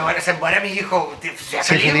 oye, se muere mi hijo. Sea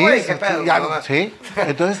sé feliz, güey, feliz. qué pedo. Ya, ¿no? sí.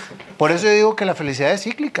 Entonces, por eso yo digo que la felicidad es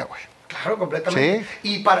cíclica, güey. Claro, completamente.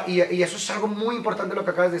 Sí. Y eso es algo muy importante lo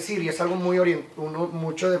que acabas de decir, y es algo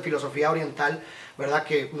mucho de filosofía oriental, ¿verdad?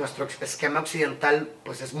 Que nuestro esquema occidental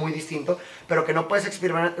pues es muy distinto, pero que no puedes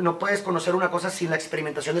no puedes conocer una cosa sin la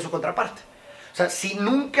experimentación de su contraparte. O sea, si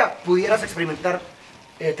nunca pudieras experimentar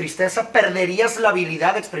tristeza, perderías la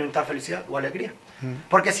habilidad de experimentar felicidad o alegría.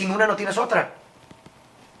 Porque sin una no tienes otra,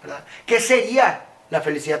 ¿verdad? ¿Qué sería la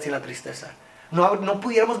felicidad sin la tristeza? No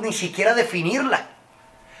pudiéramos ni siquiera definirla.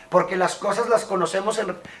 Porque las cosas las conocemos,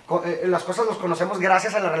 las cosas las conocemos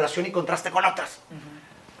gracias a la relación y contraste con otras.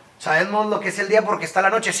 Sabemos lo que es el día porque está la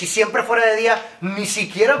noche. Si siempre fuera de día, ni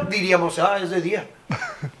siquiera diríamos, es de día.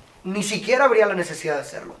 Ni siquiera habría la necesidad de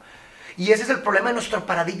hacerlo. Y ese es el problema de nuestro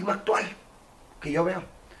paradigma actual, que yo veo.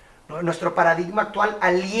 ¿No? Nuestro paradigma actual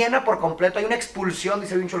aliena por completo. Hay una expulsión,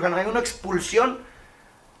 dice Vinchul Gana, hay una expulsión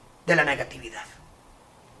de la negatividad.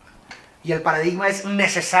 Y el paradigma es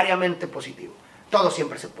necesariamente positivo. Todo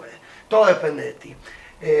siempre se puede. Todo depende de ti.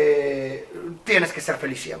 Tienes que ser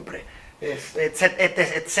feliz siempre.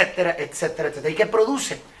 Etcétera, etcétera, etcétera. ¿Y qué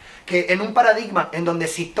produce? Que en un paradigma en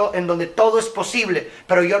donde todo es posible,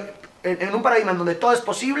 pero en un paradigma en donde todo es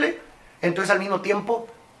posible, entonces al mismo tiempo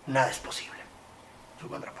nada es posible. Su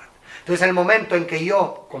contraparte. Entonces el momento en que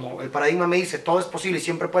yo, como el paradigma me dice, todo es posible y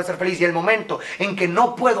siempre puedes ser feliz, y el momento en que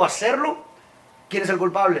no puedo hacerlo, ¿quién es el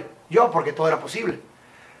culpable? Yo, porque todo era posible.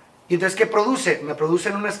 Y entonces, ¿qué produce? Me produce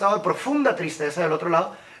en un estado de profunda tristeza del otro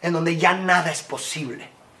lado, en donde ya nada es posible.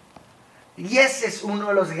 Y ese es uno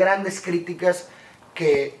de los grandes críticas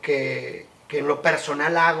que en lo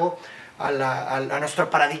personal hago a nuestro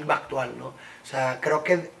paradigma actual, ¿no? O sea, creo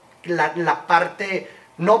que la parte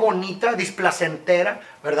no bonita, displacentera,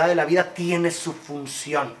 ¿verdad?, de la vida tiene su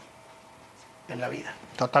función en la vida.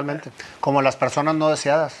 Totalmente. Como las personas no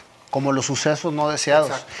deseadas. Como los sucesos no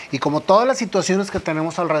deseados. Exacto. Y como todas las situaciones que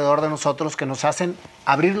tenemos alrededor de nosotros que nos hacen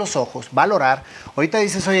abrir los ojos, valorar. Ahorita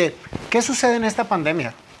dices, oye, ¿qué sucede en esta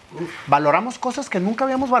pandemia? Valoramos cosas que nunca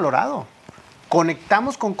habíamos valorado.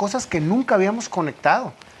 Conectamos con cosas que nunca habíamos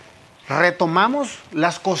conectado. Retomamos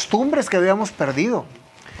las costumbres que habíamos perdido.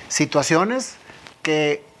 Situaciones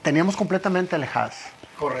que teníamos completamente alejadas.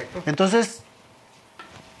 Correcto. Entonces,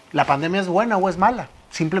 ¿la pandemia es buena o es mala?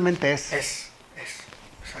 Simplemente es.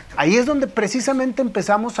 Ahí es donde precisamente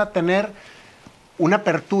empezamos a tener una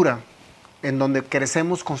apertura en donde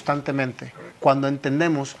crecemos constantemente. Cuando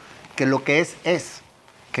entendemos que lo que es,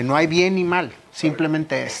 que no hay bien ni mal,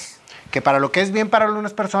 simplemente es. Que para lo que es bien para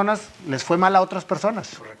unas personas, les fue mal a otras personas.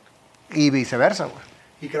 Correcto. Y viceversa, güey.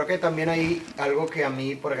 Y creo que también hay algo que a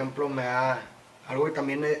mí, por ejemplo, algo que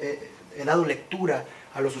también he dado lectura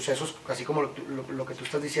a los sucesos, así como lo que tú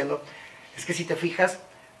estás diciendo, es que si te fijas,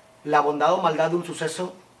 la bondad o maldad de un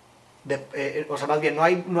suceso, o sea, más bien, no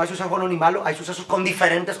hay suceso bueno ni malo, hay sucesos con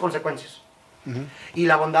diferentes consecuencias. Y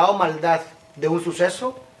la bondad o maldad de un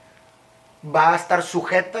suceso va a estar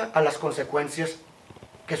sujeta a las consecuencias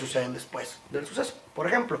que suceden después del suceso. Por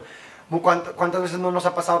ejemplo, ¿cuántas veces no nos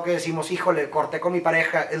ha pasado que decimos, híjole, corté con mi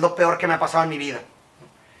pareja, es lo peor que me ha pasado en mi vida?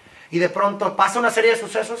 Y de pronto pasa una serie de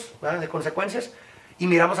sucesos, ¿verdad?, de consecuencias, y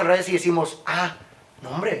miramos alrededor y decimos, no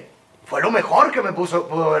hombre, fue lo mejor que me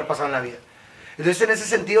pudo haber pasado en la vida. Entonces, en ese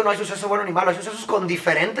sentido, no hay suceso bueno ni malo, hay sucesos con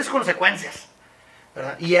diferentes consecuencias,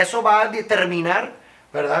 ¿verdad? Y eso va a determinar,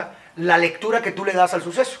 ¿verdad?, la lectura que tú le das al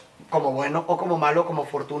suceso, como bueno o como malo, como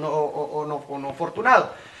fortuno o no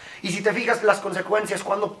fortunado. Y si te fijas, las consecuencias,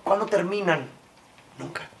 ¿cuándo terminan?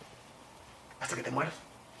 Nunca. Hasta que te mueras.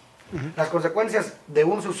 Las consecuencias de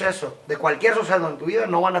un suceso, de cualquier suceso en tu vida,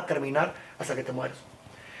 no van a terminar hasta que te mueras.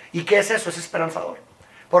 ¿Y qué es eso? Es esperanzador.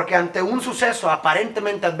 Porque ante un suceso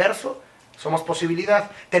aparentemente adverso, somos posibilidad.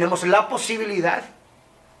 Tenemos la posibilidad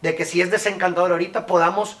de que si es desencantador ahorita,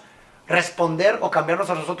 podamos responder o cambiarnos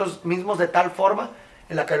a nosotros mismos de tal forma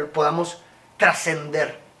en la que podamos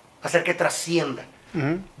trascender, hacer que trascienda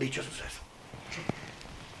dicho suceso.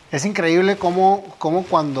 Es increíble cómo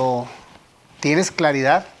cuando tienes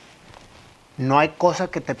claridad, no hay cosa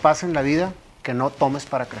que te pase en la vida que no tomes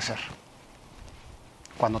para crecer.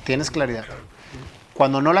 Cuando tienes claridad.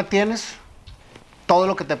 Cuando no la tienes, todo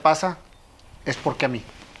lo que te pasa es porque a mí.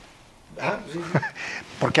 Sí.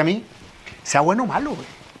 Porque a mí, sea bueno o malo, güey.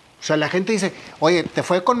 O sea, la gente dice, oye, te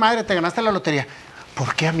fue con madre, te ganaste la lotería.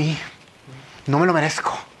 ¿Por qué a mí? No me lo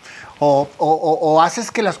merezco. O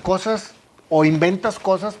haces que las cosas, o inventas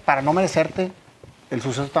cosas para no merecerte el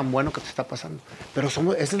suceso tan bueno que te está pasando. Pero esa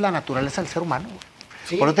es la naturaleza del ser humano, güey.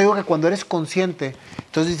 Sí. Por eso te digo que cuando eres consciente,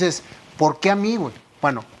 entonces dices, ¿por qué a mí, güey?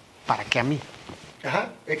 Bueno, ¿para qué a mí? Ajá,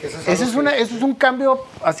 Eso es un cambio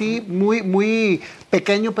así muy, muy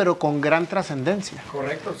pequeño, pero con gran trascendencia.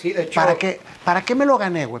 Correcto, sí, de hecho. ¿Para qué me lo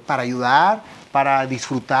gané, güey? ¿Para ayudar? ¿Para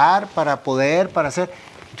disfrutar? ¿Para poder? ¿Para hacer?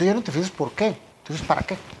 Entonces ya no te fijas por qué. Entonces, ¿para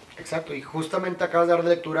qué? Exacto, y justamente acabas de dar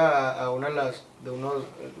lectura a una de las,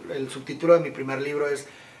 el subtítulo de mi primer libro es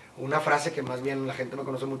una frase que más bien la gente me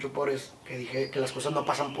conoce mucho por, es que dije que las cosas no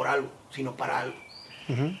pasan por algo, sino para algo.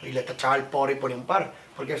 Y le tachaba el por y ponía un par,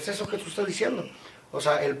 porque es eso que tú estás diciendo. O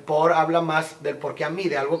sea, el por habla más del por qué a mí,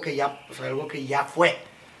 de algo que ya, o sea, algo que ya fue,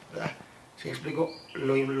 ¿verdad? Si explico,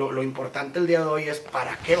 lo importante el día de hoy es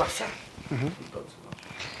para qué va a ser. Entonces, ¿no?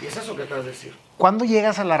 Y es eso que acabas de decir. ¿Cuándo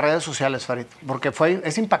llegas a las redes sociales, Farid? Porque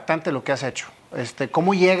es impactante lo que has hecho.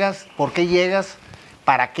 ¿Cómo llegas? ¿Por qué llegas?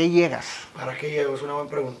 ¿Para qué llegas? ¿Para qué llego? Es una buena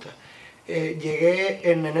pregunta.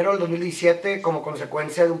 Llegué en enero del 2017 como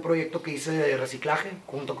consecuencia de un proyecto que hice de reciclaje.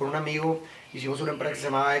 Junto con un amigo hicimos una empresa que se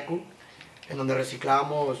llamaba Dieck, en donde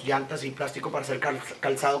reciclábamos llantas y plástico para hacer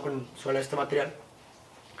calzado con suela de este material.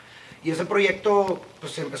 Y ese proyecto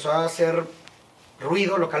pues empezó a hacer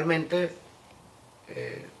ruido localmente,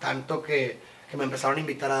 tanto que me empezaron a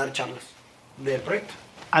invitar a dar charlas del proyecto.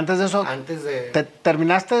 Antes de eso,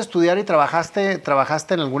 ¿terminaste de estudiar y trabajaste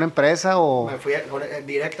en alguna empresa o...? Me fui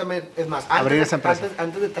directamente, es más,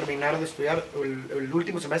 antes de terminar de estudiar el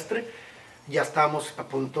último semestre, ya estábamos a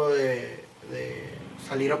punto de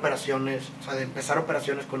salir operaciones, o sea, de empezar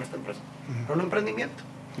operaciones con esta empresa. Era un emprendimiento,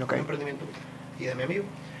 un emprendimiento y de mi amigo.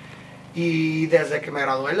 Y desde que me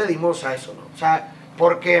gradué le dimos a eso, ¿no? O sea,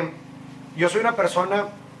 porque yo soy una persona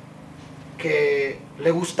que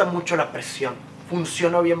le gusta mucho la presión,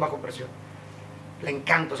 funciona bien bajo presión, le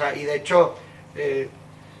encanta, o sea, y de hecho,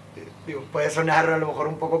 digo, puede sonar a lo mejor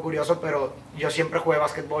un poco curioso, pero yo siempre jugué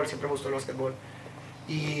básquetbol, siempre me gustó el básquetbol,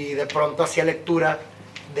 y de pronto hacía lectura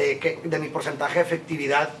de mi porcentaje de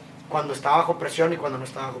efectividad cuando estaba bajo presión y cuando no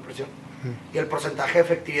estaba bajo presión. Y el porcentaje de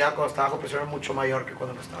efectividad cuando estaba bajo presión era mucho mayor que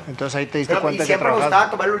cuando no estaba. Entonces ahí te diste cuenta que siempre me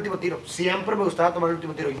gustaba tomar el último tiro. Siempre me gustaba tomar el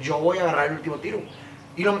último tiro. Yo voy a agarrar el último tiro.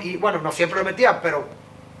 Y bueno, no siempre lo metía, pero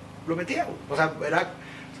lo metía. O sea,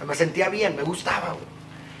 me sentía bien, me gustaba. Güey.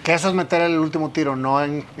 Que eso es meter el último tiro,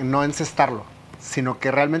 no encestarlo, sino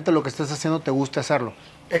que realmente lo que estés haciendo te guste hacerlo.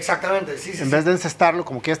 Exactamente, sí. En vez de encestarlo,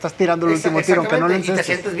 como que ya estás tirando el último tiro, aunque no lo encestes. Y te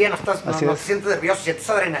sientes bien, no te sientes nervioso, sientes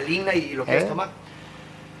adrenalina y lo quieres tomar.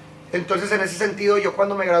 Entonces, en ese sentido, yo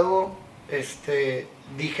cuando me graduó,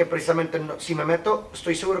 dije precisamente, no,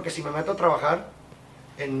 estoy seguro que si me meto a trabajar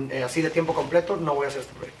así de tiempo completo, no voy a hacer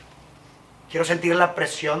este proyecto. Quiero sentir la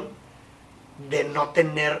presión de no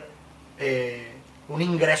tener un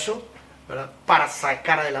ingreso, ¿verdad?, para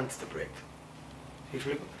sacar adelante este proyecto. ¿Sí me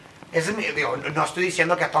explico? No estoy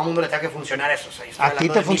diciendo que a todo el mundo le tenga que funcionar eso, o sea, yo estoy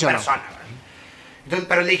hablando de mi persona. Entonces,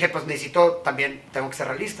 pero le dije, pues tengo que ser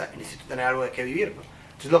realista, y necesito tener algo de qué vivir, ¿no?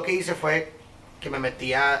 Entonces lo que hice fue que me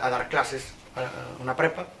metí a dar clases a una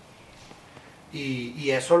prepa, y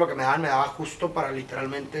eso lo que me daba justo para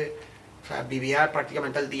literalmente, o sea, vivía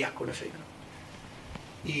prácticamente al día con ese dinero.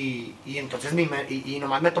 Y entonces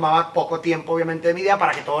nomás me tomaba poco tiempo, obviamente, de mi día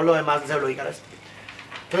para que todo lo demás se lo dedicara a esto.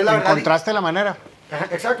 Entonces, la verdad, ¿encontraste la manera?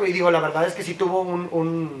 Exacto, y digo, la verdad es que sí tuvo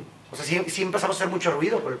o sea, sí empezamos a hacer mucho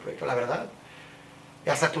ruido por el proyecto, la verdad. Y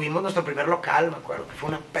hasta tuvimos nuestro primer local, me acuerdo, que fue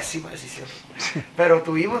una pésima decisión. Pero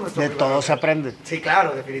tuvimos nuestro primer local. De todo se aprende. Sí,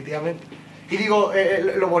 claro, definitivamente. Y digo,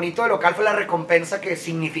 lo bonito del local fue la recompensa que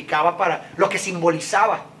significaba lo que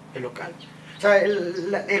simbolizaba el local. O sea,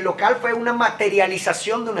 el local fue una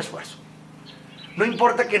materialización de un esfuerzo. No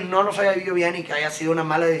importa que no nos haya vivido bien y que haya sido una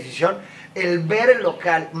mala decisión, el ver el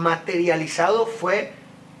local materializado fue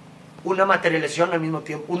una materialización al mismo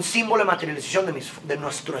tiempo, un símbolo de materialización de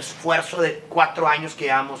nuestro esfuerzo de 4 años que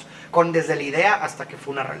llevamos desde la idea hasta que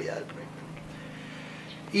fue una realidad del proyecto.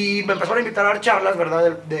 Y me empezaron a invitar a dar charlas,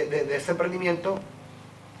 ¿verdad?, de este emprendimiento,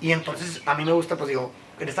 y entonces a mí me gusta, pues digo,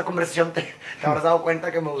 en esta conversación te habrás dado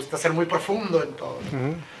cuenta que me gusta ser muy profundo en todo,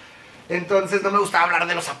 ¿no? Entonces no me gustaba hablar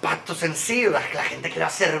de los zapatos en sí, la gente que le va a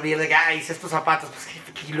servir, de que, hice estos zapatos,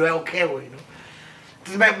 pues, ¿y luego qué, güey, no?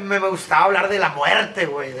 Entonces me gustaba hablar de la muerte,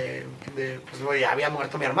 güey, pues, güey, ya había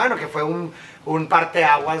muerto mi hermano, que fue un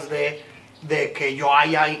parteaguas de que yo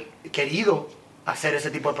haya querido hacer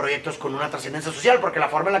ese tipo de proyectos con una trascendencia social, porque la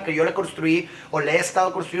forma en la que yo le construí, o le he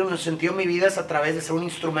estado construyendo en ese sentido en mi vida, es a través de ser un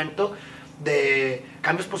instrumento de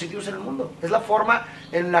cambios positivos en el mundo. Es la forma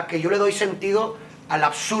en la que yo le doy sentido al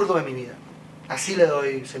absurdo de mi vida. Así le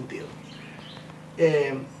doy sentido.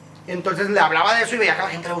 Entonces le hablaba de eso y veía que a la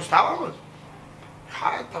gente le gustaba, güey.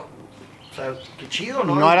 O sea, qué chido,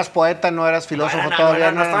 ¿no? No eras poeta, no eras filósofo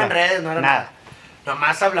todavía. No estaba en redes, no era nada.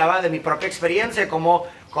 Nomás hablaba de mi propia experiencia, cómo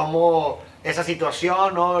esa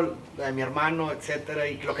situación, ¿no? De mi hermano, etcétera,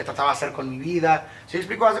 y lo que trataba de hacer con mi vida. ¿Sí me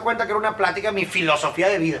explico? Haz de cuenta que era una plática, mi filosofía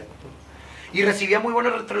de vida. Y recibía muy buena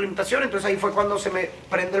retroalimentación, entonces ahí fue cuando se me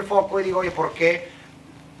prende el foco y digo, oye, ¿por qué?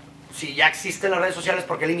 Si ya existen las redes sociales,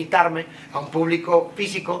 ¿por qué limitarme a un público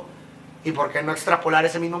físico? ¿Y por qué no extrapolar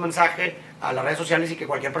ese mismo mensaje a las redes sociales y que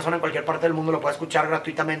cualquier persona en cualquier parte del mundo lo pueda escuchar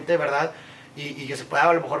gratuitamente, ¿verdad? Y que se pueda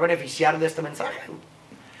a lo mejor beneficiar de este mensaje.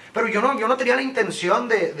 Pero yo no tenía la intención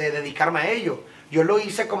de dedicarme a ello. Yo lo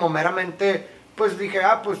hice como meramente, pues dije,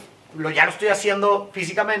 pues ya lo estoy haciendo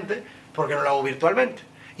físicamente, porque no lo hago virtualmente.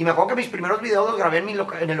 Y me acuerdo que mis primeros videos los grabé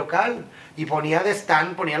en el local y ponía de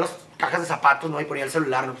stand, ponía las cajas de zapatos, ¿no? Y ponía el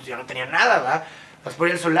celular, pues yo no tenía nada, ¿verdad? Las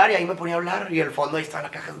ponía el celular y ahí me ponía a hablar y en el fondo ahí estaban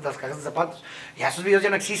las cajas de zapatos. Ya esos videos ya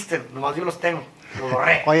no existen, nomás yo los tengo, los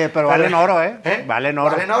borré. Oye, pero valen oro, ¿eh? Valen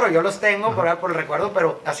oro. Valen oro, yo los tengo por el recuerdo,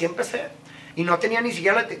 pero así empecé. Y no tenía ni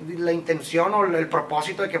siquiera la intención o el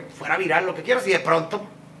propósito de que fuera viral, lo que quieras, y de pronto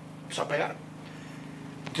empezó a pegar.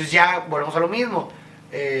 Entonces ya volvemos a lo mismo.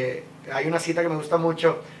 Hay una cita que me gusta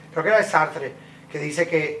mucho, creo que era de Sartre, que dice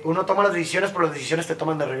que uno toma las decisiones, pero las decisiones te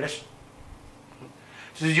toman de regreso.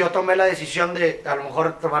 Entonces yo tomé la decisión de a lo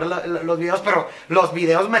mejor tomar los videos, pero los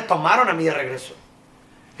videos me tomaron a mí de regreso.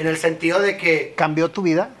 En el sentido de que... ¿Cambió tu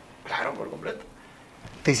vida? Claro, por completo.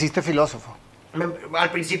 Te hiciste filósofo.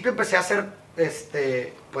 Al principio empecé a hacer,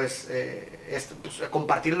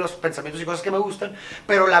 compartir los pensamientos y cosas que me gustan,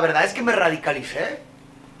 pero la verdad es que me radicalicé.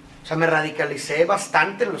 O sea, me radicalicé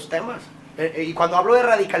bastante en los temas. Y cuando hablo de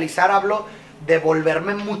radicalizar, hablo de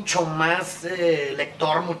volverme mucho más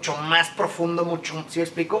lector, mucho más profundo, ¿sí me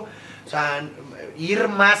explico? O sea, ir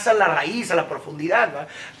más a la raíz, a la profundidad, ¿verdad?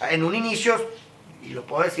 En un inicio, y lo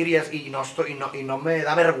puedo decir y no me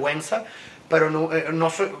da vergüenza, pero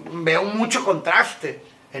veo mucho contraste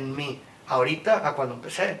en mí, ahorita a cuando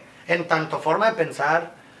empecé, en tanto forma de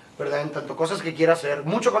pensar, ¿verdad? En tanto cosas que quiero hacer,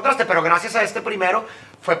 mucho contraste, pero gracias a este primero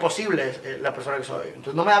fue posible la persona que soy,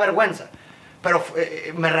 entonces no me da vergüenza, pero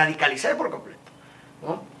me radicalicé por completo,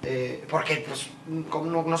 ¿no? Porque pues,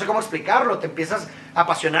 no sé cómo explicarlo, te empiezas a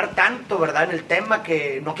apasionar tanto, ¿verdad? En el tema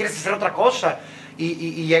que no quieres hacer otra cosa,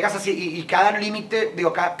 y llegas así, y cada límite,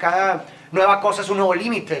 digo, cada nueva cosa es un nuevo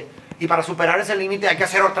límite, y para superar ese límite hay que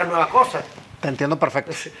hacer otra nueva cosa. Te entiendo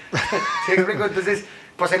perfecto. ¿Sí? Entonces,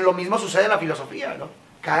 pues en lo mismo sucede en la filosofía, ¿no?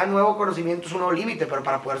 Cada nuevo conocimiento es un nuevo límite, pero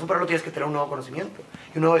para poder superarlo tienes que tener un nuevo conocimiento,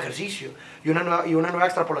 y un nuevo ejercicio, y una nueva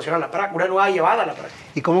extrapolación a la práctica, una nueva llevada a la práctica.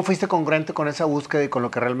 ¿Y cómo fuiste congruente con esa búsqueda y con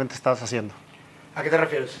lo que realmente estabas haciendo? ¿A qué te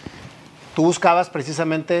refieres? Tú buscabas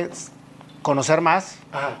precisamente conocer más,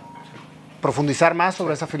 profundizar más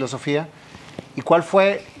sobre esa filosofía. ¿Y cuál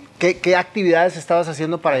fue, qué actividades estabas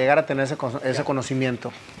haciendo para llegar a tener ese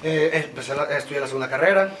conocimiento? Empecé a estudiar la segunda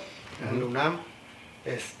carrera en la UNAM.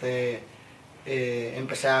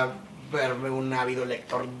 Empecé a verme un ávido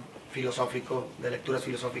lector filosófico, de lecturas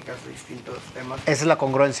filosóficas de distintos temas. Esa es la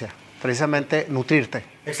congruencia, precisamente nutrirte.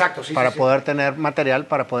 Exacto, sí. Para poder tener material,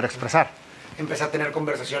 para poder expresar. Empecé a tener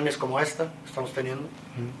conversaciones como esta que estamos teniendo,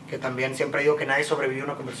 que también siempre digo que nadie sobrevive a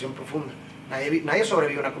una conversación profunda. Nadie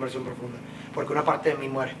sobrevive a una conversación profunda, porque una parte de mí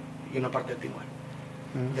muere y una parte de ti muere.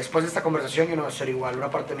 Después de esta conversación yo no voy a ser igual,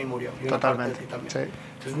 una parte de mí murió y una parte de ti también. Sí.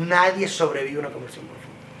 Entonces nadie sobrevive a una conversación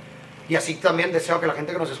profunda. Y así también deseo que la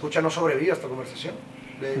gente que nos escucha no sobreviva a esta conversación.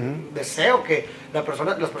 Deseo que las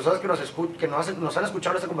personas que nos han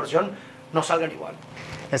escuchado en esta conversación no salgan igual.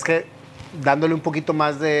 Es que, dándole un poquito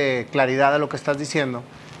más de claridad a lo que estás diciendo,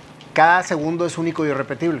 cada segundo es único y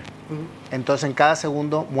irrepetible. Entonces, en cada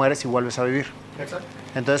segundo mueres y vuelves a vivir. Exacto.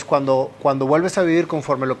 Entonces, cuando vuelves a vivir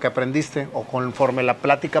conforme lo que aprendiste o conforme la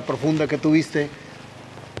plática profunda que tuviste,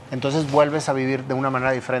 entonces vuelves a vivir de una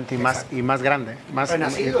manera diferente y más grande. Más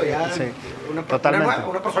renacido ya. Sí, una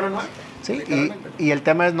persona nueva. Sí, y el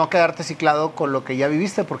tema es no quedarte ciclado con lo que ya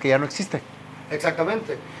viviste porque ya no existe.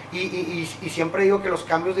 Exactamente. Y siempre digo que los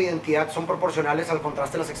cambios de identidad son proporcionales al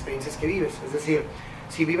contraste de las experiencias que vives. Es decir,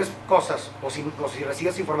 si vives cosas o si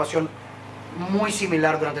recibes información muy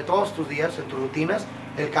similar durante todos tus días, en tus rutinas,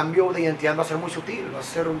 el cambio de identidad va a ser muy sutil, va a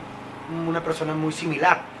ser una persona muy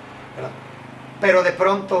similar, ¿verdad? Pero de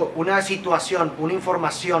pronto una situación, una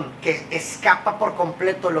información que escapa por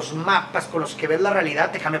completo de los mapas con los que ves la realidad,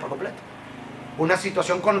 te cambia por completo. Una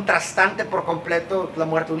situación contrastante por completo, la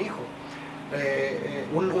muerte de un hijo,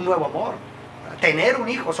 un nuevo amor, tener un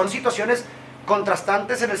hijo, son situaciones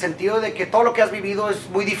contrastantes en el sentido de que todo lo que has vivido es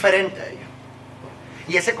muy diferente a ello.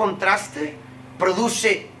 Y ese contraste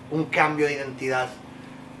produce un cambio de identidad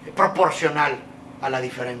proporcional a la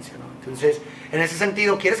diferencia, ¿no? Entonces, en ese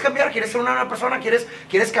sentido, ¿quieres cambiar? ¿Quieres ser una nueva persona?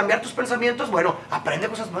 ¿Quieres cambiar tus pensamientos? Bueno, aprende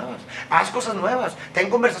cosas nuevas, haz cosas nuevas, ten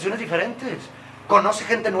conversaciones diferentes, conoce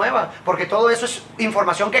gente nueva, porque todo eso es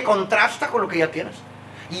información que contrasta con lo que ya tienes.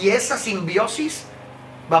 Y esa simbiosis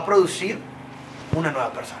va a producir una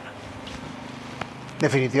nueva persona.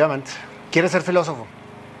 Definitivamente. ¿Quieres ser filósofo?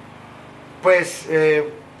 Pues,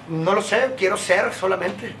 no lo sé, quiero ser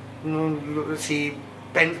solamente.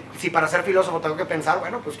 Si para ser filósofo tengo que pensar,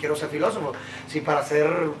 bueno, pues quiero ser filósofo. Si para ser,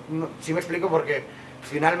 sí me explico, porque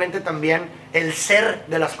finalmente también el ser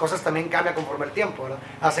de las cosas también cambia conforme el tiempo, ¿verdad?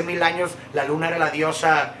 Hace 1000 años la luna era la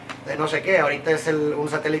diosa de no sé qué, ahorita es un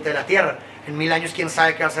satélite de la Tierra. En 1000 años quién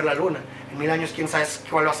sabe qué va a ser la luna. En 1000 años quién sabe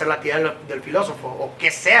cuál va a ser la tierra del filósofo, o qué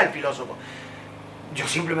sea el filósofo. Yo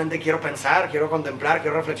simplemente quiero pensar, quiero contemplar,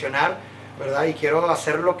 quiero reflexionar, ¿verdad? Y quiero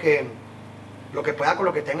hacer lo que pueda con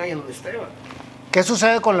lo que tenga y en donde esté, ¿verdad? ¿Qué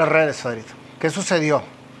sucede con las redes, Farid? ¿Qué sucedió?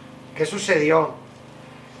 ¿Qué sucedió?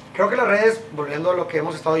 Creo que las redes, volviendo a lo que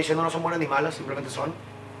hemos estado diciendo, no son buenas ni malas, simplemente son.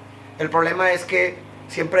 El problema es que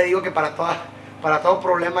siempre digo que para todo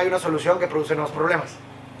problema hay una solución que produce nuevos problemas.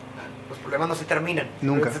 Los problemas no se terminan,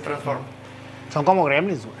 nunca se transforman. Son como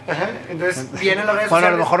Gremlins, güey. Ajá, entonces vienen las redes bueno, sociales.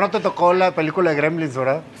 A lo mejor no te tocó la película de Gremlins,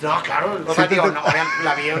 ¿verdad? No, claro, o sea, digo, no,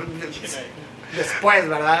 la vi después,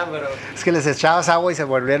 ¿verdad? Pero es que les echabas agua y se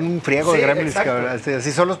volvían un friego de Gremlins, cabrón.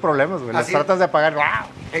 Así son los problemas, güey. Las tratas de apagar. ¡Wow!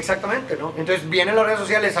 Exactamente, ¿no? Entonces vienen las redes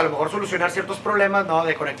sociales a lo mejor solucionar ciertos problemas, ¿no?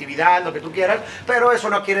 De conectividad, lo que tú quieras, pero eso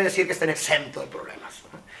no quiere decir que estén exentos de problemas,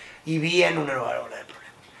 ¿no? Y viene una nueva ola de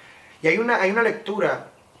problemas. Y hay una lectura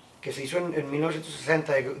que se hizo en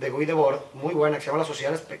 1960 de Guy Debord, muy buena, que se llama La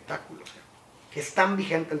Sociedad del Espectáculo, que es tan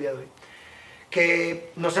vigente el día de hoy,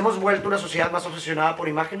 que nos hemos vuelto una sociedad más obsesionada por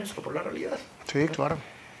imágenes que por la realidad. Sí, claro.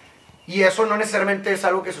 Y eso no necesariamente es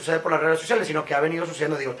algo que sucede por las redes sociales, sino que ha venido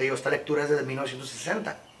sucediendo, esta lectura es desde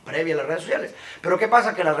 1960, previa a las redes sociales. Pero ¿qué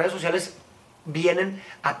pasa? Que las redes sociales vienen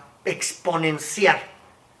a exponenciar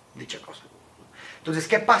dicha cosa. Entonces,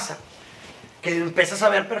 ¿qué pasa? Que empiezas a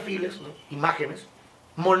ver perfiles, ¿no? Imágenes,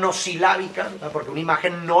 monosilábicas, ¿verdad? Porque una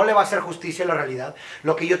imagen no le va a hacer justicia a la realidad.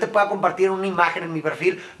 Lo que yo te pueda compartir en una imagen en mi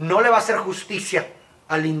perfil no le va a hacer justicia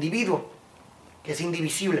al individuo, que es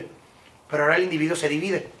indivisible. Pero ahora el individuo se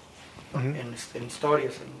divide, ¿no? En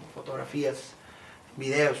historias, en fotografías, en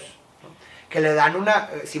videos, ¿no? Que le dan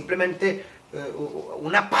simplemente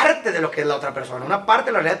una parte de lo que es la otra persona, una parte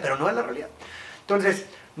de la realidad, pero no es la realidad. Entonces,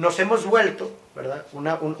 nos hemos vuelto, ¿verdad?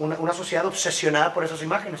 Una sociedad obsesionada por esas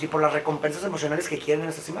imágenes y por las recompensas emocionales que quieren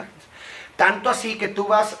esas imágenes. Tanto así que tú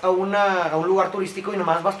vas a un lugar turístico y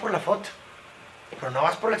nomás vas por la foto, pero no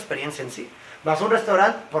vas por la experiencia en sí. Vas a un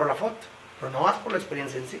restaurante por la foto, pero no vas por la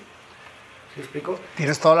experiencia en sí. ¿Sí explico?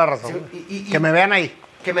 Tienes toda la razón. Sí, que me vean ahí.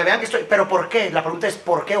 Que me vean que estoy... ¿Pero por qué? La pregunta es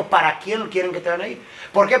 ¿por qué o para quién quieren que te vean ahí?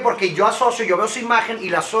 ¿Por qué? Porque yo veo su imagen y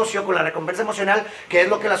la asocio con la recompensa emocional, que es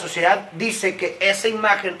lo que la sociedad dice que esa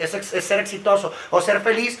imagen es ser exitoso o ser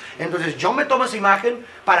feliz. Entonces yo me tomo esa imagen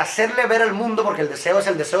para hacerle ver al mundo, porque el deseo es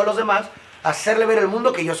el deseo de los demás, hacerle ver al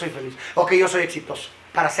mundo que yo soy feliz o que yo soy exitoso,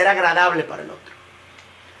 para ser agradable para el otro.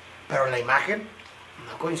 Pero la imagen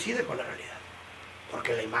no coincide con la realidad.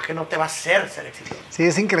 Porque la imagen no te va a hacer ser exitoso. Sí,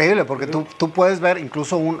 es increíble, porque tú puedes ver,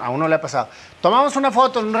 incluso a uno le ha pasado. Tomamos una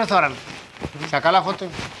foto en un restaurante, saca la foto.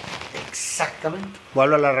 Exactamente.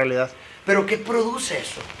 Vuelve a la realidad. Pero ¿qué produce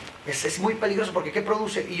eso? Es muy peligroso, porque ¿qué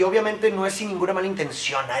produce? Y obviamente no es sin ninguna mala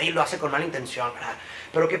intención, nadie lo hace con mala intención, ¿verdad?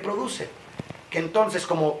 Pero ¿qué produce? Que entonces,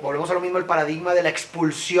 como volvemos a lo mismo, el paradigma de la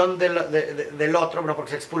expulsión del otro, bueno,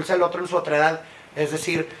 porque se expulsa el otro en su otredad, es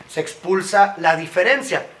decir, se expulsa la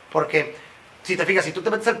diferencia, porque... Si te fijas, si tú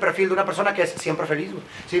te metes al perfil de una persona que es siempre feliz, güey.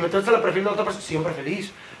 Si te metes al perfil de otra persona, siempre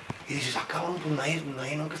feliz. Y dices, cabrón, pues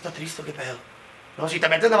nadie nunca está triste, ¿qué pedo? No, si te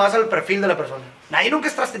metes nada más al perfil de la persona, nadie nunca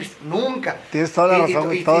está triste, nunca. Tienes toda la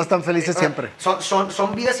razón, todos están felices siempre.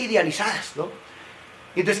 Son vidas idealizadas, ¿no?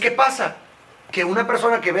 Y entonces, ¿qué pasa? Que una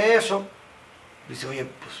persona que ve eso, dice, oye,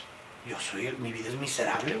 pues, mi vida es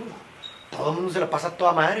miserable, güey. Todo el mundo se la pasa a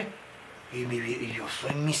toda madre. Y yo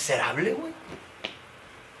soy miserable, güey.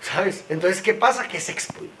 ¿Sabes? Entonces, ¿qué pasa? Que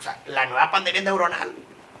la nueva pandemia neuronal,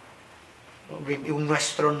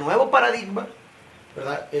 nuestro nuevo paradigma,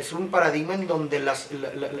 ¿verdad? Es un paradigma en donde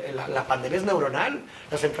la pandemia es neuronal.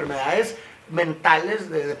 Las enfermedades mentales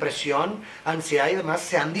de depresión, ansiedad y demás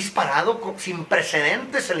se han disparado sin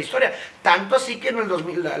precedentes en la historia. Tanto así que en el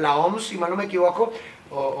 2000, la OMS, si mal no me equivoco,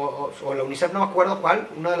 o la UNICEF, no me acuerdo cuál,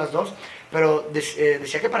 una de las dos, pero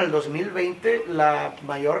decía que para el 2020 la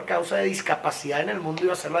mayor causa de discapacidad en el mundo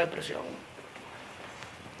iba a ser la depresión.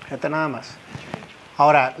 Fíjate nada más.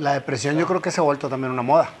 Ahora, la depresión yo creo que se ha vuelto también una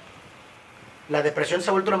moda. La depresión se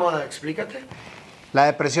ha vuelto una moda, explícate. La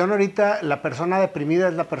depresión ahorita, la persona deprimida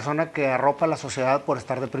es la persona que arropa a la sociedad por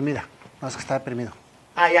estar deprimida. No es que está deprimido.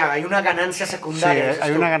 Ah, ya, hay una ganancia secundaria. Sí,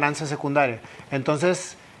 hay una ganancia secundaria.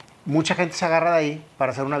 Entonces, mucha gente se agarra de ahí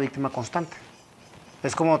para ser una víctima constante.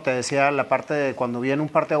 Es como te decía la parte de cuando viene un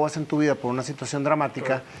parteaguas en tu vida por una situación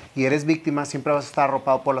dramática y eres víctima, siempre vas a estar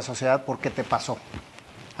arropado por la sociedad porque te pasó.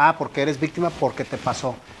 Ah, porque eres víctima porque te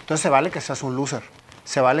pasó. Entonces se vale que seas un loser,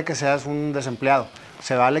 se vale que seas un desempleado,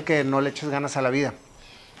 se vale que no le eches ganas a la vida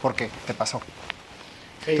porque te pasó.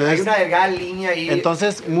 Sí, entonces, hay una delgada línea ahí.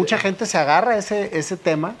 Entonces mucha gente se agarra ese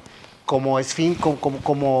tema como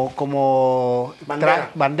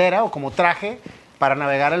bandera o como traje para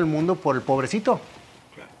navegar el mundo por el pobrecito.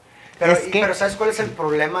 Pero ¿sabes cuál es el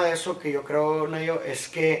problema de eso que yo creo, Nayo? Es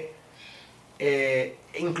que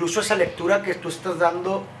incluso esa lectura que tú estás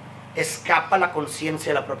dando escapa la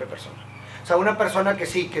conciencia de la propia persona. O sea, una persona que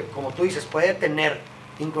sí, que como tú dices, puede tener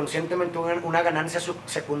inconscientemente una ganancia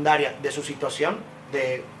secundaria de su situación,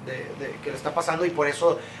 de que le está pasando, y por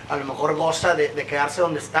eso a lo mejor goza de quedarse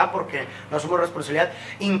donde está porque no asume responsabilidad.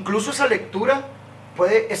 Incluso esa lectura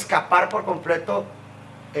puede escapar por completo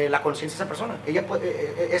la conciencia de esa persona. Ella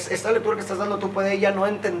esta lectura que estás dando tú puede ella no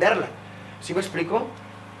entenderla. ¿Sí me explico?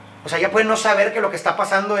 O sea, ella puede no saber que lo que está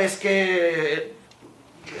pasando es que...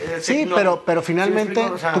 sí, no, pero finalmente,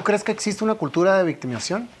 ¿sí o sea, ¿tú crees que existe una cultura de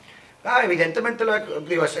victimización? Evidentemente,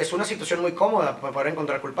 digo, es una situación muy cómoda para poder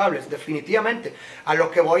encontrar culpables, definitivamente. A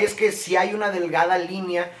lo que voy es que sí hay una delgada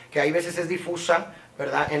línea que hay veces es difusa,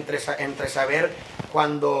 ¿verdad? Entre saber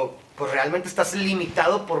cuando pues realmente estás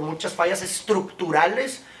limitado por muchas fallas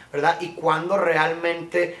estructurales, ¿verdad? Y cuando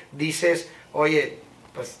realmente dices, oye,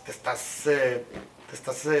 pues te estás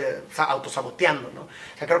autosaboteando, ¿no?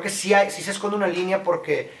 O sea, creo que sí se esconde una línea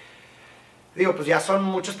porque, digo, pues ya son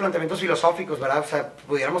muchos planteamientos filosóficos, ¿verdad? O sea,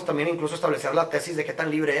 pudiéramos también incluso establecer la tesis de qué tan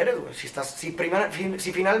libre eres, güey.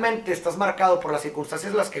 Si finalmente estás marcado por las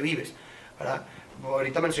circunstancias en las que vives, ¿verdad?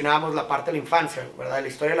 Ahorita mencionábamos la parte de la infancia, ¿verdad? De la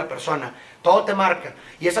historia de la persona. Todo te marca.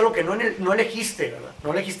 Y es algo que no elegiste, ¿verdad?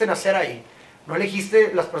 No elegiste nacer ahí. No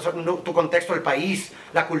elegiste las personas, tu contexto, el país,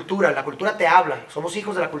 la cultura. La cultura te habla. Somos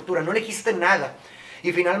hijos de la cultura. No elegiste nada.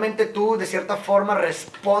 Y finalmente tú, de cierta forma,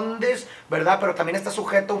 respondes, ¿verdad? Pero también estás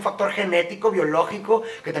sujeto a un factor genético, biológico,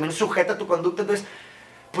 que también sujeta tu conducta. Entonces,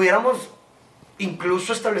 pudiéramos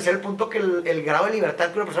incluso establecer el punto que el grado de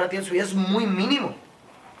libertad que una persona tiene en su vida es muy mínimo.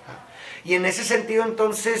 Y en ese sentido,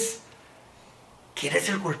 entonces, ¿quién es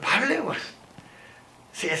el culpable, güey?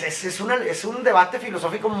 Sí, es un debate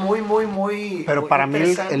filosófico muy Pero muy para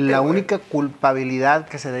mí la güey. única culpabilidad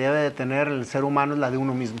que se debe de tener el ser humano es la de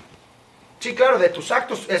uno mismo. Sí, claro, de tus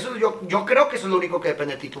actos. Eso yo creo que eso es lo único que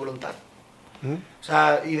depende de ti, tu voluntad. O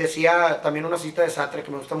sea, y decía también una cita de Sartre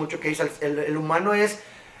que me gusta mucho, que dice, el humano es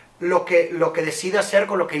lo que decide hacer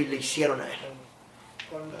con lo que le hicieron a él.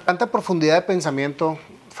 Tanta profundidad de pensamiento,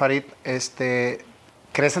 Farid,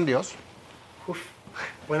 ¿crees en Dios? Uf,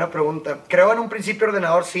 buena pregunta. Creo en un principio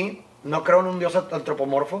ordenador, sí. No creo en un Dios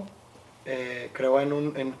antropomorfo. Creo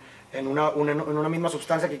en una misma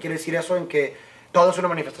sustancia, que quiere decir eso, en que todo es una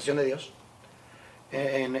manifestación de Dios.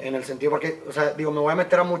 En el sentido, porque, o sea, digo, me voy a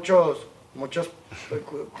meter a muchas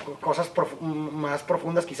cosas más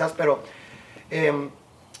profundas quizás, pero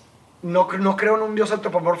no creo en un Dios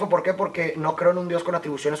antropomorfo. ¿Por qué? Porque no creo en un Dios con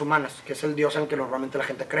atribuciones humanas, que es el Dios en el que normalmente la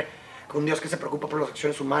gente cree. Un Dios que se preocupa por las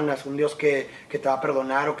acciones humanas, un Dios que te va a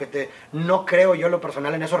perdonar o que te... No creo yo en lo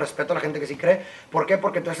personal en eso, respeto a la gente que sí cree. ¿Por qué?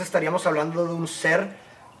 Porque entonces estaríamos hablando de un ser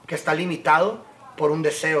que está limitado por un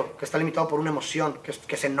deseo, que está limitado por una emoción,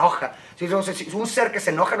 que se enoja. Si un ser que se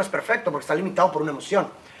enoja no es perfecto porque está limitado por una emoción.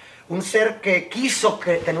 Un ser que quiso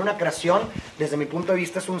tener una creación, desde mi punto de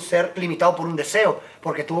vista, es un ser limitado por un deseo,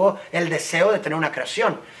 porque tuvo el deseo de tener una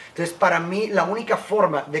creación. Entonces, para mí, la única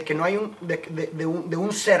forma de que no hay de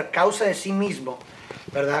un ser causa de sí mismo,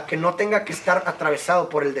 ¿verdad? Que no tenga que estar atravesado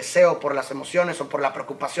por el deseo, por las emociones o por la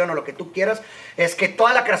preocupación o lo que tú quieras, es que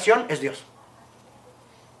toda la creación es Dios.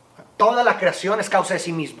 Toda la creación es causa de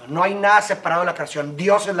sí misma. No hay nada separado de la creación.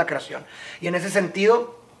 Dios es la creación. Y en ese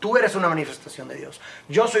sentido, tú eres una manifestación de Dios.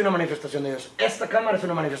 Yo soy una manifestación de Dios. Esta cámara es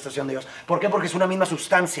una manifestación de Dios. ¿Por qué? Porque es una misma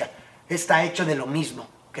sustancia. Está hecho de lo mismo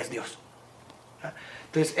que es Dios.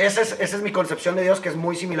 Entonces, esa es mi concepción de Dios, que es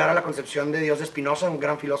muy similar a la concepción de Dios de Spinoza, un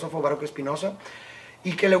gran filósofo, Baruch Spinoza,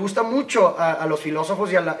 y que le gusta mucho a los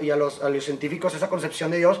filósofos y a los científicos esa concepción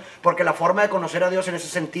de Dios, porque la forma de conocer a Dios en ese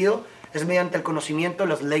sentido es mediante el conocimiento de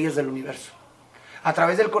las leyes del universo. A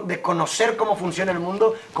través de conocer cómo funciona el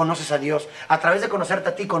mundo, conoces a Dios. A través de conocerte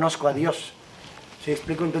a ti, conozco a Dios. ¿Sí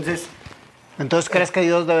explico? Entonces, ¿crees que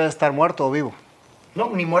Dios debe estar muerto o vivo? No,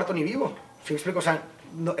 ni muerto ni vivo. ¿Sí explico? O sea,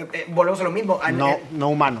 volvemos a lo mismo. No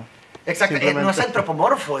humano. Exacto, no es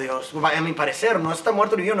antropomorfo, Dios, a mi parecer, no está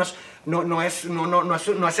muerto ni vivo, no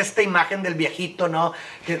es esta imagen del viejito, no,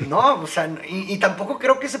 o sea, y tampoco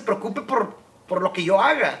creo que se preocupe por lo que yo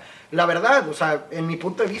haga, la verdad, o sea, en mi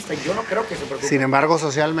punto de vista, yo no creo que se preocupe. Sin embargo,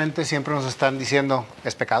 socialmente siempre nos están diciendo,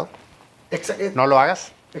 es pecado, Exacto. No lo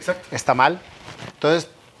hagas, Exacto. Está mal. Entonces,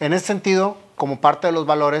 en ese sentido, como parte de los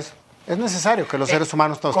valores, es necesario que los seres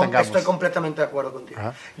humanos todos tengamos. Estoy completamente de acuerdo contigo.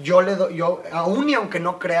 Ajá. Yo, aún y aunque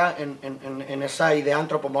no crea en esa idea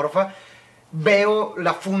antropomorfa, veo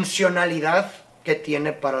la funcionalidad que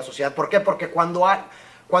tiene para la sociedad. ¿Por qué? Porque cuando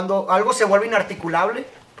algo se vuelve inarticulable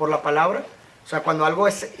por la palabra, o sea, cuando algo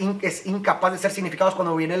es incapaz de ser significados,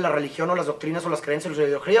 cuando viene la religión o las doctrinas o las creencias o las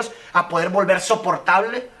ideologías, a poder volver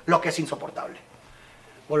soportable lo que es insoportable.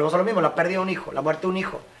 Volvemos a lo mismo, la pérdida de un hijo, la muerte de un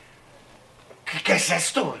hijo. ¿Qué es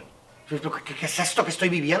esto? ¿Qué es esto que estoy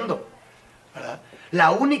viviendo? ¿Verdad?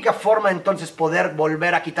 La única forma entonces poder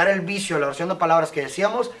volver a quitar el vicio de la oración de palabras que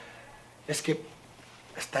decíamos es que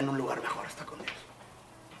está en un lugar mejor, está con Dios.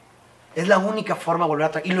 Es la única forma de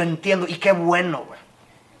volver a y lo entiendo, y qué bueno, güey.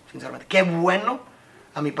 Sinceramente, qué bueno,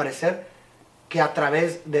 a mi parecer, que a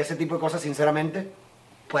través de ese tipo de cosas, sinceramente,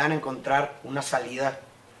 puedan encontrar una salida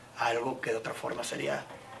a algo que de otra forma sería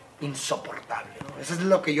insoportable, ¿no? Eso es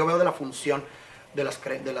lo que yo veo de la función de las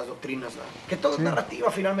doctrinas, ¿no? Que todo es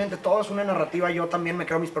narrativa, finalmente, todo es una narrativa. Yo también me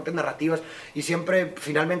creo mis propias narrativas y siempre,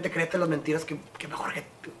 finalmente, créete las mentiras que mejor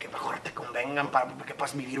te convengan para que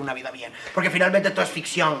puedas vivir una vida bien, porque finalmente todo es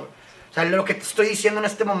ficción. O sea, lo que te estoy diciendo en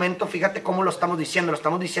este momento, fíjate cómo lo estamos diciendo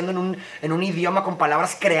en un idioma con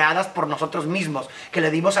palabras creadas por nosotros mismos, que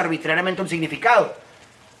le dimos arbitrariamente un significado.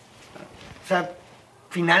 O sea,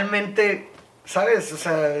 finalmente, ¿sabes? O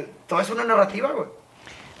sea, todo es una narrativa, güey.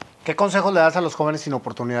 ¿Qué consejos le das a los jóvenes sin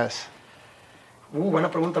oportunidades?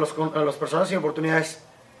 Buena pregunta. A las personas sin oportunidades,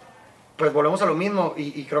 pues volvemos a lo mismo,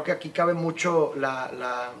 y creo que aquí cabe mucho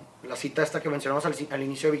la cita esta que mencionamos al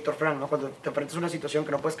inicio de Víctor Frank, ¿no? Cuando te enfrentas a una situación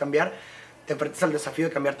que no puedes cambiar, te enfrentas al desafío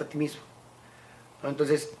de cambiarte a ti mismo, ¿no?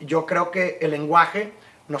 Entonces, yo creo que el lenguaje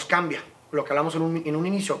nos cambia, lo que hablamos en un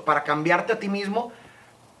inicio. Para cambiarte a ti mismo,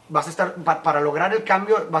 vas a estar, para lograr el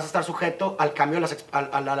cambio, vas a estar sujeto al cambio,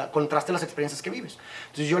 al contraste de las experiencias que vives.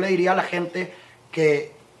 Entonces, yo le diría a la gente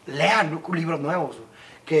que lea libros nuevos,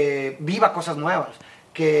 que viva cosas nuevas,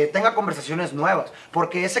 que tenga conversaciones nuevas,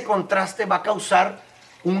 porque ese contraste va a causar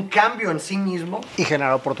un cambio en sí mismo y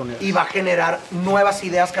generar oportunidades, y va a generar nuevas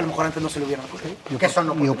ideas que a lo mejor antes no se le hubieran ocurrido, que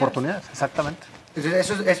son oportunidades, exactamente.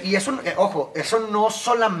 Entonces, ojo, eso no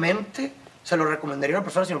solamente se lo recomendaría a una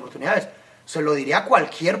persona sin oportunidades, se lo diría a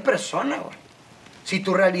cualquier persona, güey. Si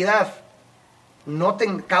tu realidad no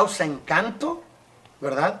te causa encanto,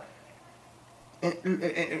 ¿verdad?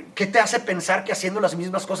 ¿Qué te hace pensar que haciendo las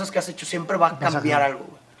mismas cosas que has hecho siempre va a cambiar algo?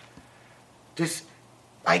 Entonces,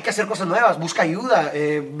 hay que hacer cosas nuevas, busca ayuda,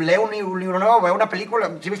 lee un libro nuevo, ve una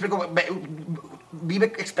película, ¿sí me explico? Vive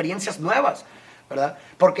experiencias nuevas, ¿verdad?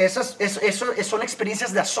 Porque esas son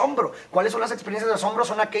experiencias de asombro. ¿Cuáles son las experiencias de asombro?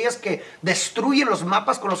 Son aquellas que destruyen los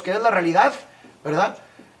mapas con los que ves la realidad, ¿verdad?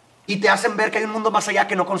 Y te hacen ver que hay un mundo más allá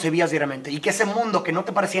que no concebías diariamente, y que ese mundo que no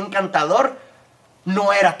te parecía encantador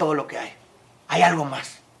no era todo lo que hay. Hay algo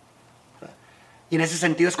más. Y en ese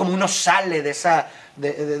sentido es como uno sale de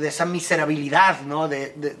esa miserabilidad, ¿no?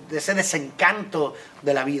 De ese desencanto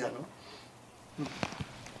de la vida, ¿no?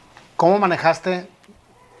 ¿Cómo manejaste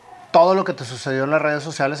todo lo que te sucedió en las redes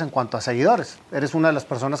sociales en cuanto a seguidores? Eres una de las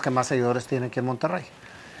personas que más seguidores tiene aquí en Monterrey.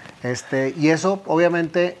 Y eso,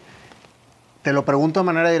 obviamente, te lo pregunto de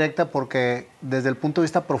manera directa porque desde el punto de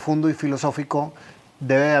vista profundo y filosófico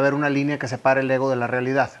debe haber una línea que separe el ego de la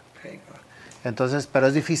realidad. Entonces, pero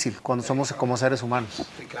es difícil cuando somos como seres humanos.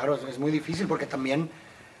 Sí, claro, es muy difícil porque también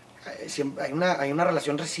hay una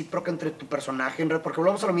relación recíproca entre tu personaje, porque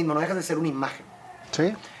volvemos a lo mismo, no dejas de ser una imagen.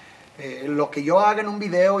 Sí. Lo que yo haga en un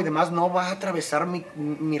video y demás no va a atravesar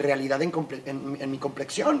mi realidad en mi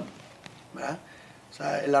complexión, ¿verdad? O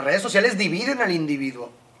sea, las redes sociales dividen al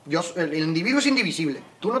individuo. El individuo es indivisible.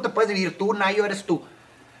 Tú no te puedes dividir, tú, Nayo, eres tú.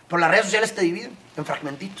 Pero las redes sociales te dividen en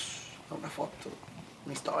fragmentitos. Una foto,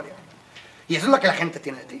 una historia. Y eso es lo que la gente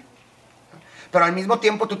tiene de ti. Pero al mismo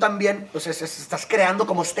tiempo tú también, pues, estás creando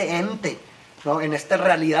como este ente, ¿no? En esta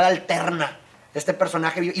realidad alterna, este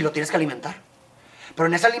personaje vivo, y lo tienes que alimentar. Pero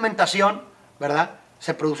en esa alimentación, ¿verdad?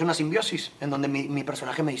 Se produce una simbiosis en donde mi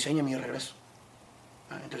personaje me diseña mi regreso.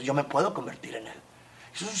 Entonces yo me puedo convertir en él.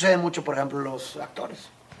 Eso sucede mucho, por ejemplo, los actores.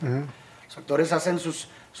 Los actores hacen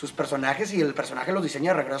sus personajes y el personaje los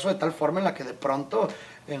diseña de regreso de tal forma en la que de pronto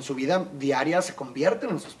en su vida diaria se convierten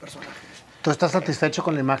en sus personajes. ¿Tú estás satisfecho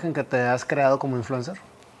con la imagen que te has creado como influencer?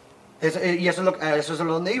 Y eso es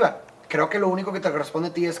lo donde iba. creo que lo único que te corresponde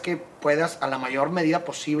a ti es que puedas, a la mayor medida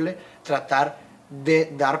posible, tratar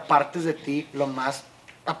de dar partes de ti lo más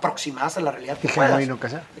aproximadas a la realidad que puedas. Genuino que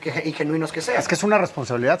sea. Y genuinos que sean. Es que es una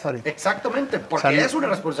responsabilidad, Farid. Exactamente, porque es una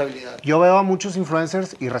responsabilidad. Yo veo a muchos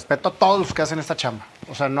influencers y respeto a todos los que hacen esta chamba.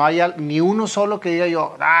 O sea, no hay ni uno solo que diga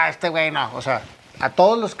yo, este güey no. O sea, a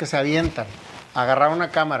todos los que se avientan a agarrar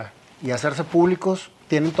una cámara y hacerse públicos,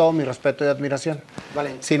 tienen todo mi respeto y admiración.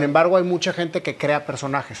 Vale. Sin embargo, hay mucha gente que crea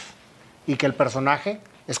personajes y que el personaje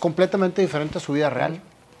es completamente diferente a su vida real.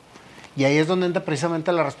 Y ahí es donde entra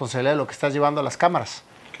precisamente la responsabilidad de lo que estás llevando a las cámaras.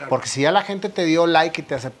 Claro. Porque si ya la gente te dio like y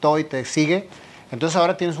te aceptó y te sigue, entonces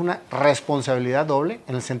ahora tienes una responsabilidad doble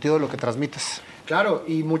en el sentido de lo que transmites. Claro,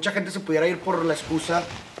 y mucha gente se pudiera ir por la excusa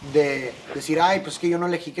de decir, ay, pues es que yo no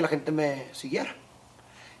elegí que la gente me siguiera.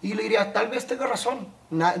 Y le diría, tal vez tenga razón.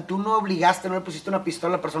 Tú no obligaste, no le pusiste una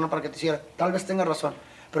pistola a la persona para que te siguiera. Tal vez tenga razón.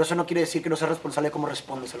 Pero eso no quiere decir que no seas responsable de cómo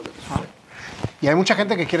respondes a lo que te sucede. Y hay mucha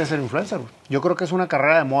gente que quiere ser influencer. Yo creo que es una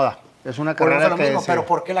carrera de moda. Es una carrera que... mismo, pero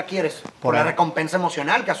 ¿por qué la quieres? Por la recompensa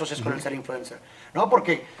emocional que asocias con el ser influencer. No,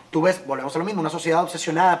 porque tú ves, volvemos a lo mismo, una sociedad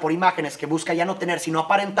obsesionada por imágenes que busca ya no tener, sino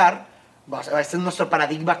aparentar. Este es nuestro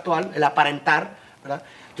paradigma actual, el aparentar, ¿verdad?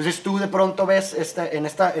 Entonces tú de pronto ves, en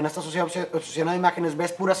esta sociedad obsesionada de imágenes,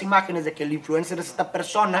 ves puras imágenes de que el influencer es esta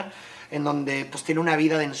persona en donde pues tiene una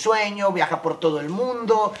vida de ensueño, viaja por todo el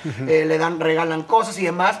mundo, regalan cosas y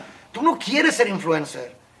demás. Tú no quieres ser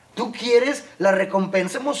influencer. Tú quieres la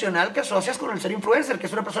recompensa emocional que asocias con el ser influencer, que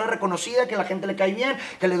es una persona reconocida, que a la gente le cae bien,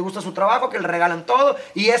 que les gusta su trabajo, que le regalan todo,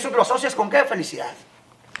 y eso lo asocias con ¿qué? Felicidad.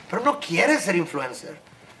 Pero no quieres ser influencer,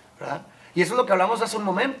 ¿verdad? Y eso es lo que hablamos hace un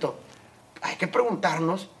momento. Hay que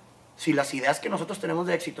preguntarnos si las ideas que nosotros tenemos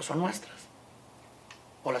de éxito son nuestras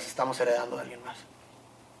o las estamos heredando de alguien más.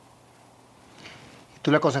 ¿Tú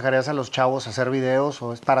le aconsejarías a los chavos hacer videos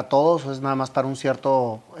o es para todos o es nada más para un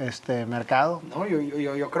cierto mercado? No,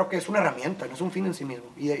 yo creo que es una herramienta, no es un fin en sí mismo.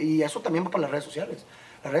 Y eso también va para las redes sociales.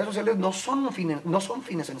 Las redes sociales no son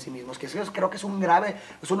fines en sí mismos, que creo que es uno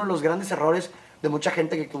de los grandes errores de mucha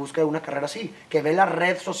gente que busca una carrera así, que ve la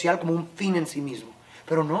red social como un fin en sí mismo.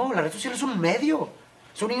 Pero no, la red social es un medio,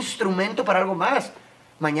 es un instrumento para algo más.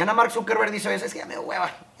 Mañana Mark Zuckerberg dice, es que ya me hueva,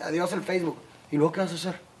 adiós el Facebook. ¿Y luego qué vas a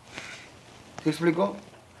hacer? ¿Te explico?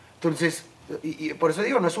 Entonces, y por eso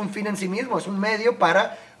digo, no es un fin en sí mismo, es un medio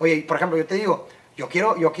para, oye, por ejemplo, yo te digo, yo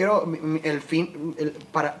quiero el fin,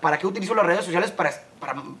 ¿para qué utilizo las redes sociales? Para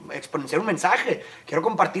exponenciar un mensaje. Quiero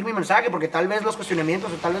compartir mi mensaje porque tal vez los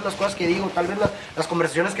cuestionamientos o tal vez las cosas que digo, tal vez las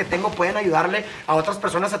conversaciones que tengo pueden ayudarle a otras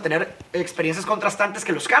personas a tener experiencias contrastantes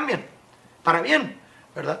que los cambian, para bien,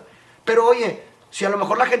 ¿verdad? Pero oye, si a lo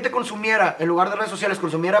mejor la gente consumiera, en lugar de redes sociales,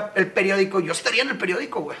 consumiera el periódico, yo estaría en el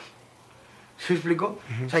periódico, güey. ¿Sí me explico?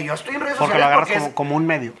 O sea, yo estoy en redes porque sociales lo agarras como un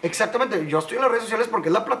medio. Exactamente, yo estoy en las redes sociales porque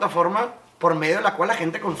es la plataforma por medio de la cual la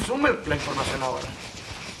gente consume la información ahora.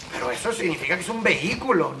 Pero eso significa que es un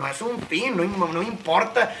vehículo, no es un fin, no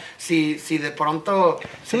importa si de pronto...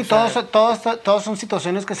 Sí, todos son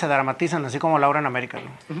situaciones que se dramatizan, así como Laura en América,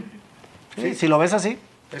 ¿no? Sí, si lo ves así,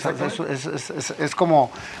 es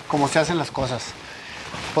como se hacen las cosas.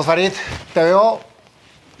 Pues Farid, te veo,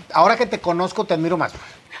 ahora que te conozco te admiro más.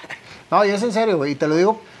 No, y es en serio, güey, y te lo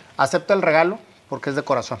digo, acepta el regalo porque es de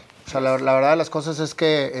corazón. O sea, la verdad de las cosas es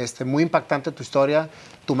que muy impactante tu historia,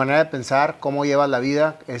 tu manera de pensar, cómo llevas la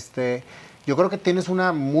vida. Yo creo que tienes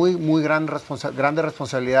una muy grande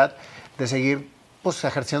responsabilidad de seguir pues,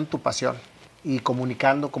 ejerciendo tu pasión y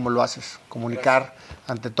comunicando como lo haces, comunicar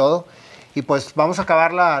ante todo. Y pues vamos a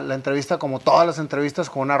acabar la entrevista como todas las entrevistas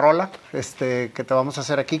con una rola que te vamos a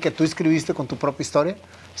hacer aquí, que tú escribiste con tu propia historia.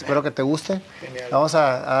 Espero que te guste. Genial. Vamos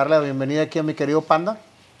a darle la bienvenida aquí a mi querido Panda.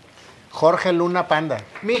 Jorge Luna Panda.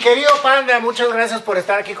 Mi querido Panda, muchas gracias por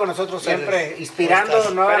estar aquí con nosotros siempre, inspirando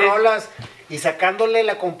nuevas rolas y sacándole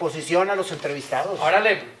la composición a los entrevistados.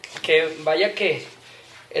 Órale, que vaya que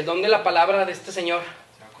el don de la palabra de este señor,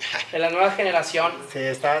 de la nueva generación. Sí,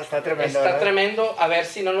 está tremendo. Está ¿verdad? Tremendo. A ver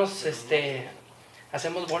si no nos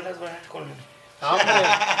hacemos bolas, ¿verdad?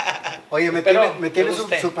 Oye, me tienes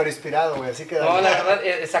súper inspirado, güey, así que... No, la verdad,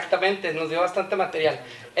 exactamente, nos dio bastante material.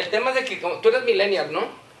 El tema es de que tú eres millennial,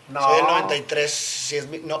 ¿no? No. Soy del 93, si es...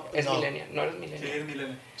 No, es millennial, no eres millennial. Sí, es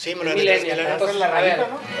millennial. Sí, es millennial. Entonces, la rayita, a ver,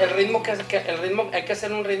 ¿no? el ritmo, hay que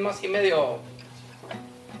hacer un ritmo así medio...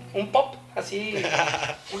 Un pop, así...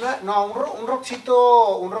 un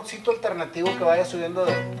rockcito alternativo que vaya subiendo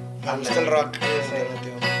de... Me gusta el rock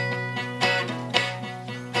alternativo.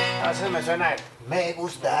 A veces me suena... Me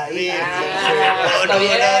gusta ir. Está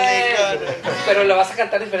bien. Pero lo vas a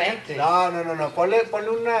cantar diferente. No. Ponle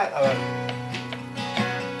una... A ver.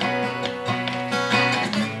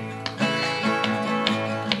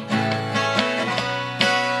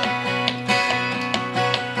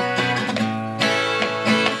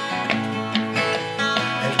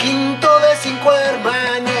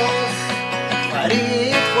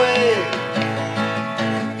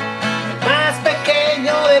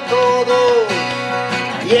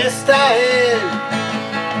 está él,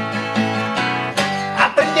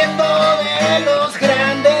 aprendiendo de los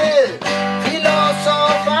grandes,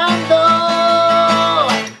 filosofando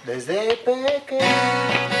desde pequeño.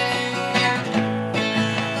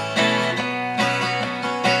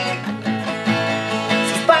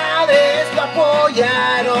 Sus padres lo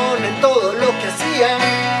apoyaron en todo lo que hacía.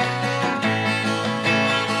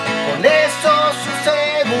 Con eso su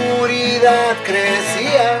seguridad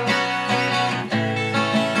crecía.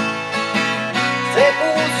 Se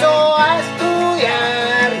puso a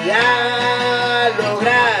estudiar y a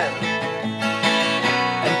lograr.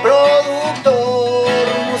 En productor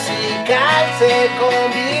musical se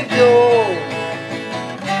convirtió.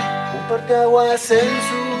 Un parteaguas en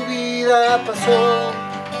su vida pasó.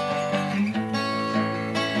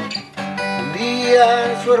 Un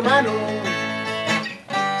día su hermano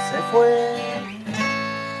se fue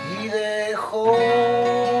y dejó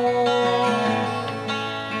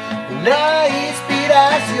una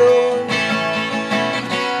inspiración,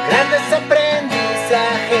 grandes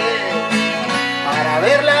aprendizajes para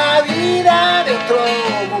ver la vida de otro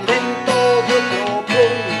momento, de otro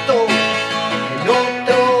punto, en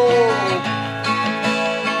otro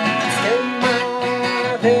esquema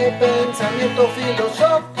de pensamiento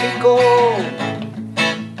filosófico.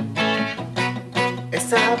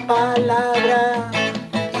 Esa palabra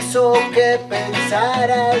hizo que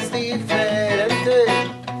pensaras diferente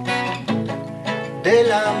de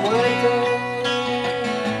la muerte.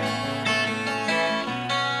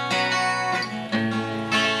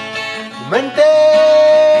 Tu mente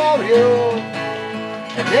abrió,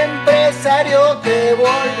 el empresario te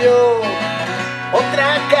volvió,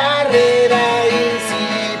 otra carrera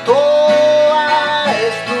incitó a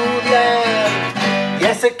estudiar y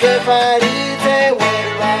hace que Farid se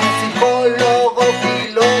vuelva psicólogo,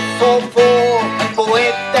 filósofo,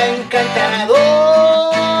 poeta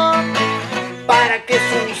encantador, para que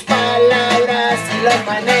sus palabras y la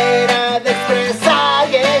manera de expresar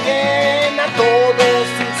lleguen a todos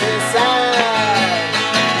sin cesar,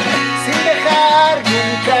 sin dejar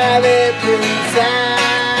nunca de pensar.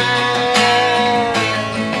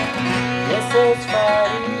 Y eso es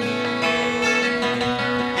Farid.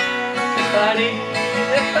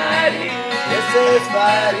 Farid. Ese es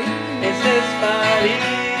Farid. Ese es Farid.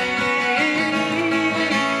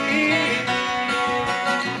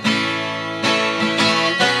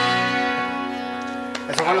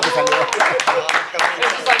 Eso fue lo que salió.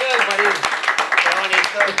 Eso salió del Farid.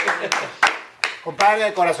 Qué bonito. Compadre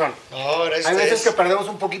de corazón. No, Hay veces que perdemos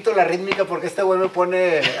un poquito la rítmica porque este güey me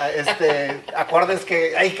pone acordes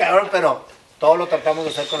que, ay cabrón, pero todo lo tratamos de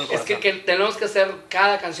hacer con el corazón. Es que tenemos que hacer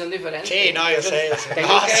cada canción diferente. Sí, no, yo sé. Tengo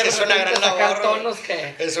No, que sí, es una gran sacar labor. tonos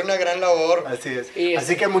que... Es una gran labor. Así es. Y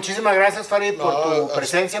Así que muchísimas gracias, Farid, por No, tu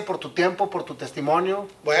presencia, por tu tiempo, por tu testimonio.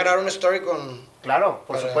 Voy a grabar una story con... Claro,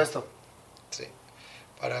 por Para- supuesto. Sí,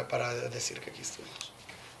 para decir que aquí estuvimos.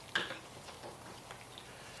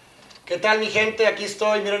 ¿Qué tal, mi gente? Aquí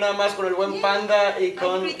estoy, mira nada más con el buen Panda y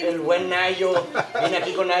con el buen Nayo. Vine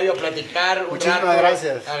aquí con Nayo a platicar un Muchísimas rato,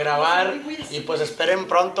 gracias. a grabar y pues esperen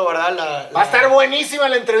pronto, ¿verdad? Va a estar buenísima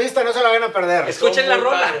la entrevista, no se la van a perder. Escuchen la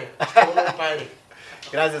rola. Estuvo muy padre.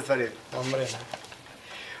 Gracias, Farid. Hombre.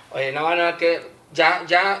 Oye, no, que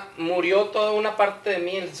ya murió toda una parte de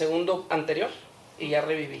mí en el segundo anterior y ya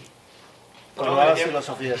reviví. Con No, nuevas ya.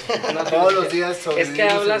 filosofías. Una Todos los filosofía. días Es sobrevivimos que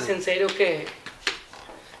hablas en serio que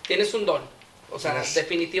tienes un don. O sea, Yes.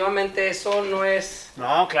 definitivamente eso no es...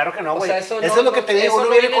 No, claro que no, O güey. sea, eso eso es no- lo que te digo. eso Uno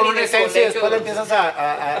no viene viene con ni una del esencia y colegio, después le güey. empiezas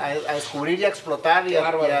a descubrir y a explotar y Qué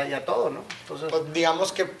bárbaro. a todo, ¿no? Entonces, Pues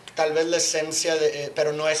digamos que tal vez la esencia,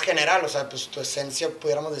 pero no es general, o sea, pues tu esencia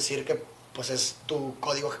pudiéramos decir que pues es tu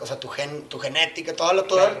código, o sea, tu genética, toda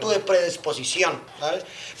Claro. tu predisposición, ¿sabes?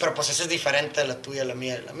 Pero pues esa es diferente de la tuya, la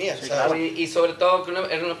mía, Sí, ¿sabes? claro. Y sobre todo que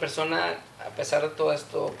era una persona, a pesar de todo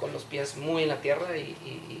esto, con los pies muy en la tierra y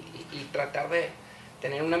tratar de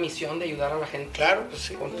tener una misión de ayudar a la gente. Claro, pues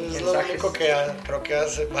sí, Con tus es lo mensajes. único que creo que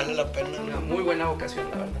vale la pena. Una muy buena vocación,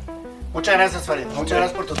 la verdad. muchas gracias, Farid. Muchas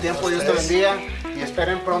gracias por tu tiempo. Dios te ustedes. bendiga y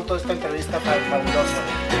esperen pronto esta entrevista fabulosa.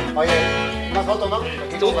 Oye, una foto, ¿no?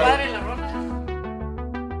 Aquí Estuvo con Farid. padre la rola.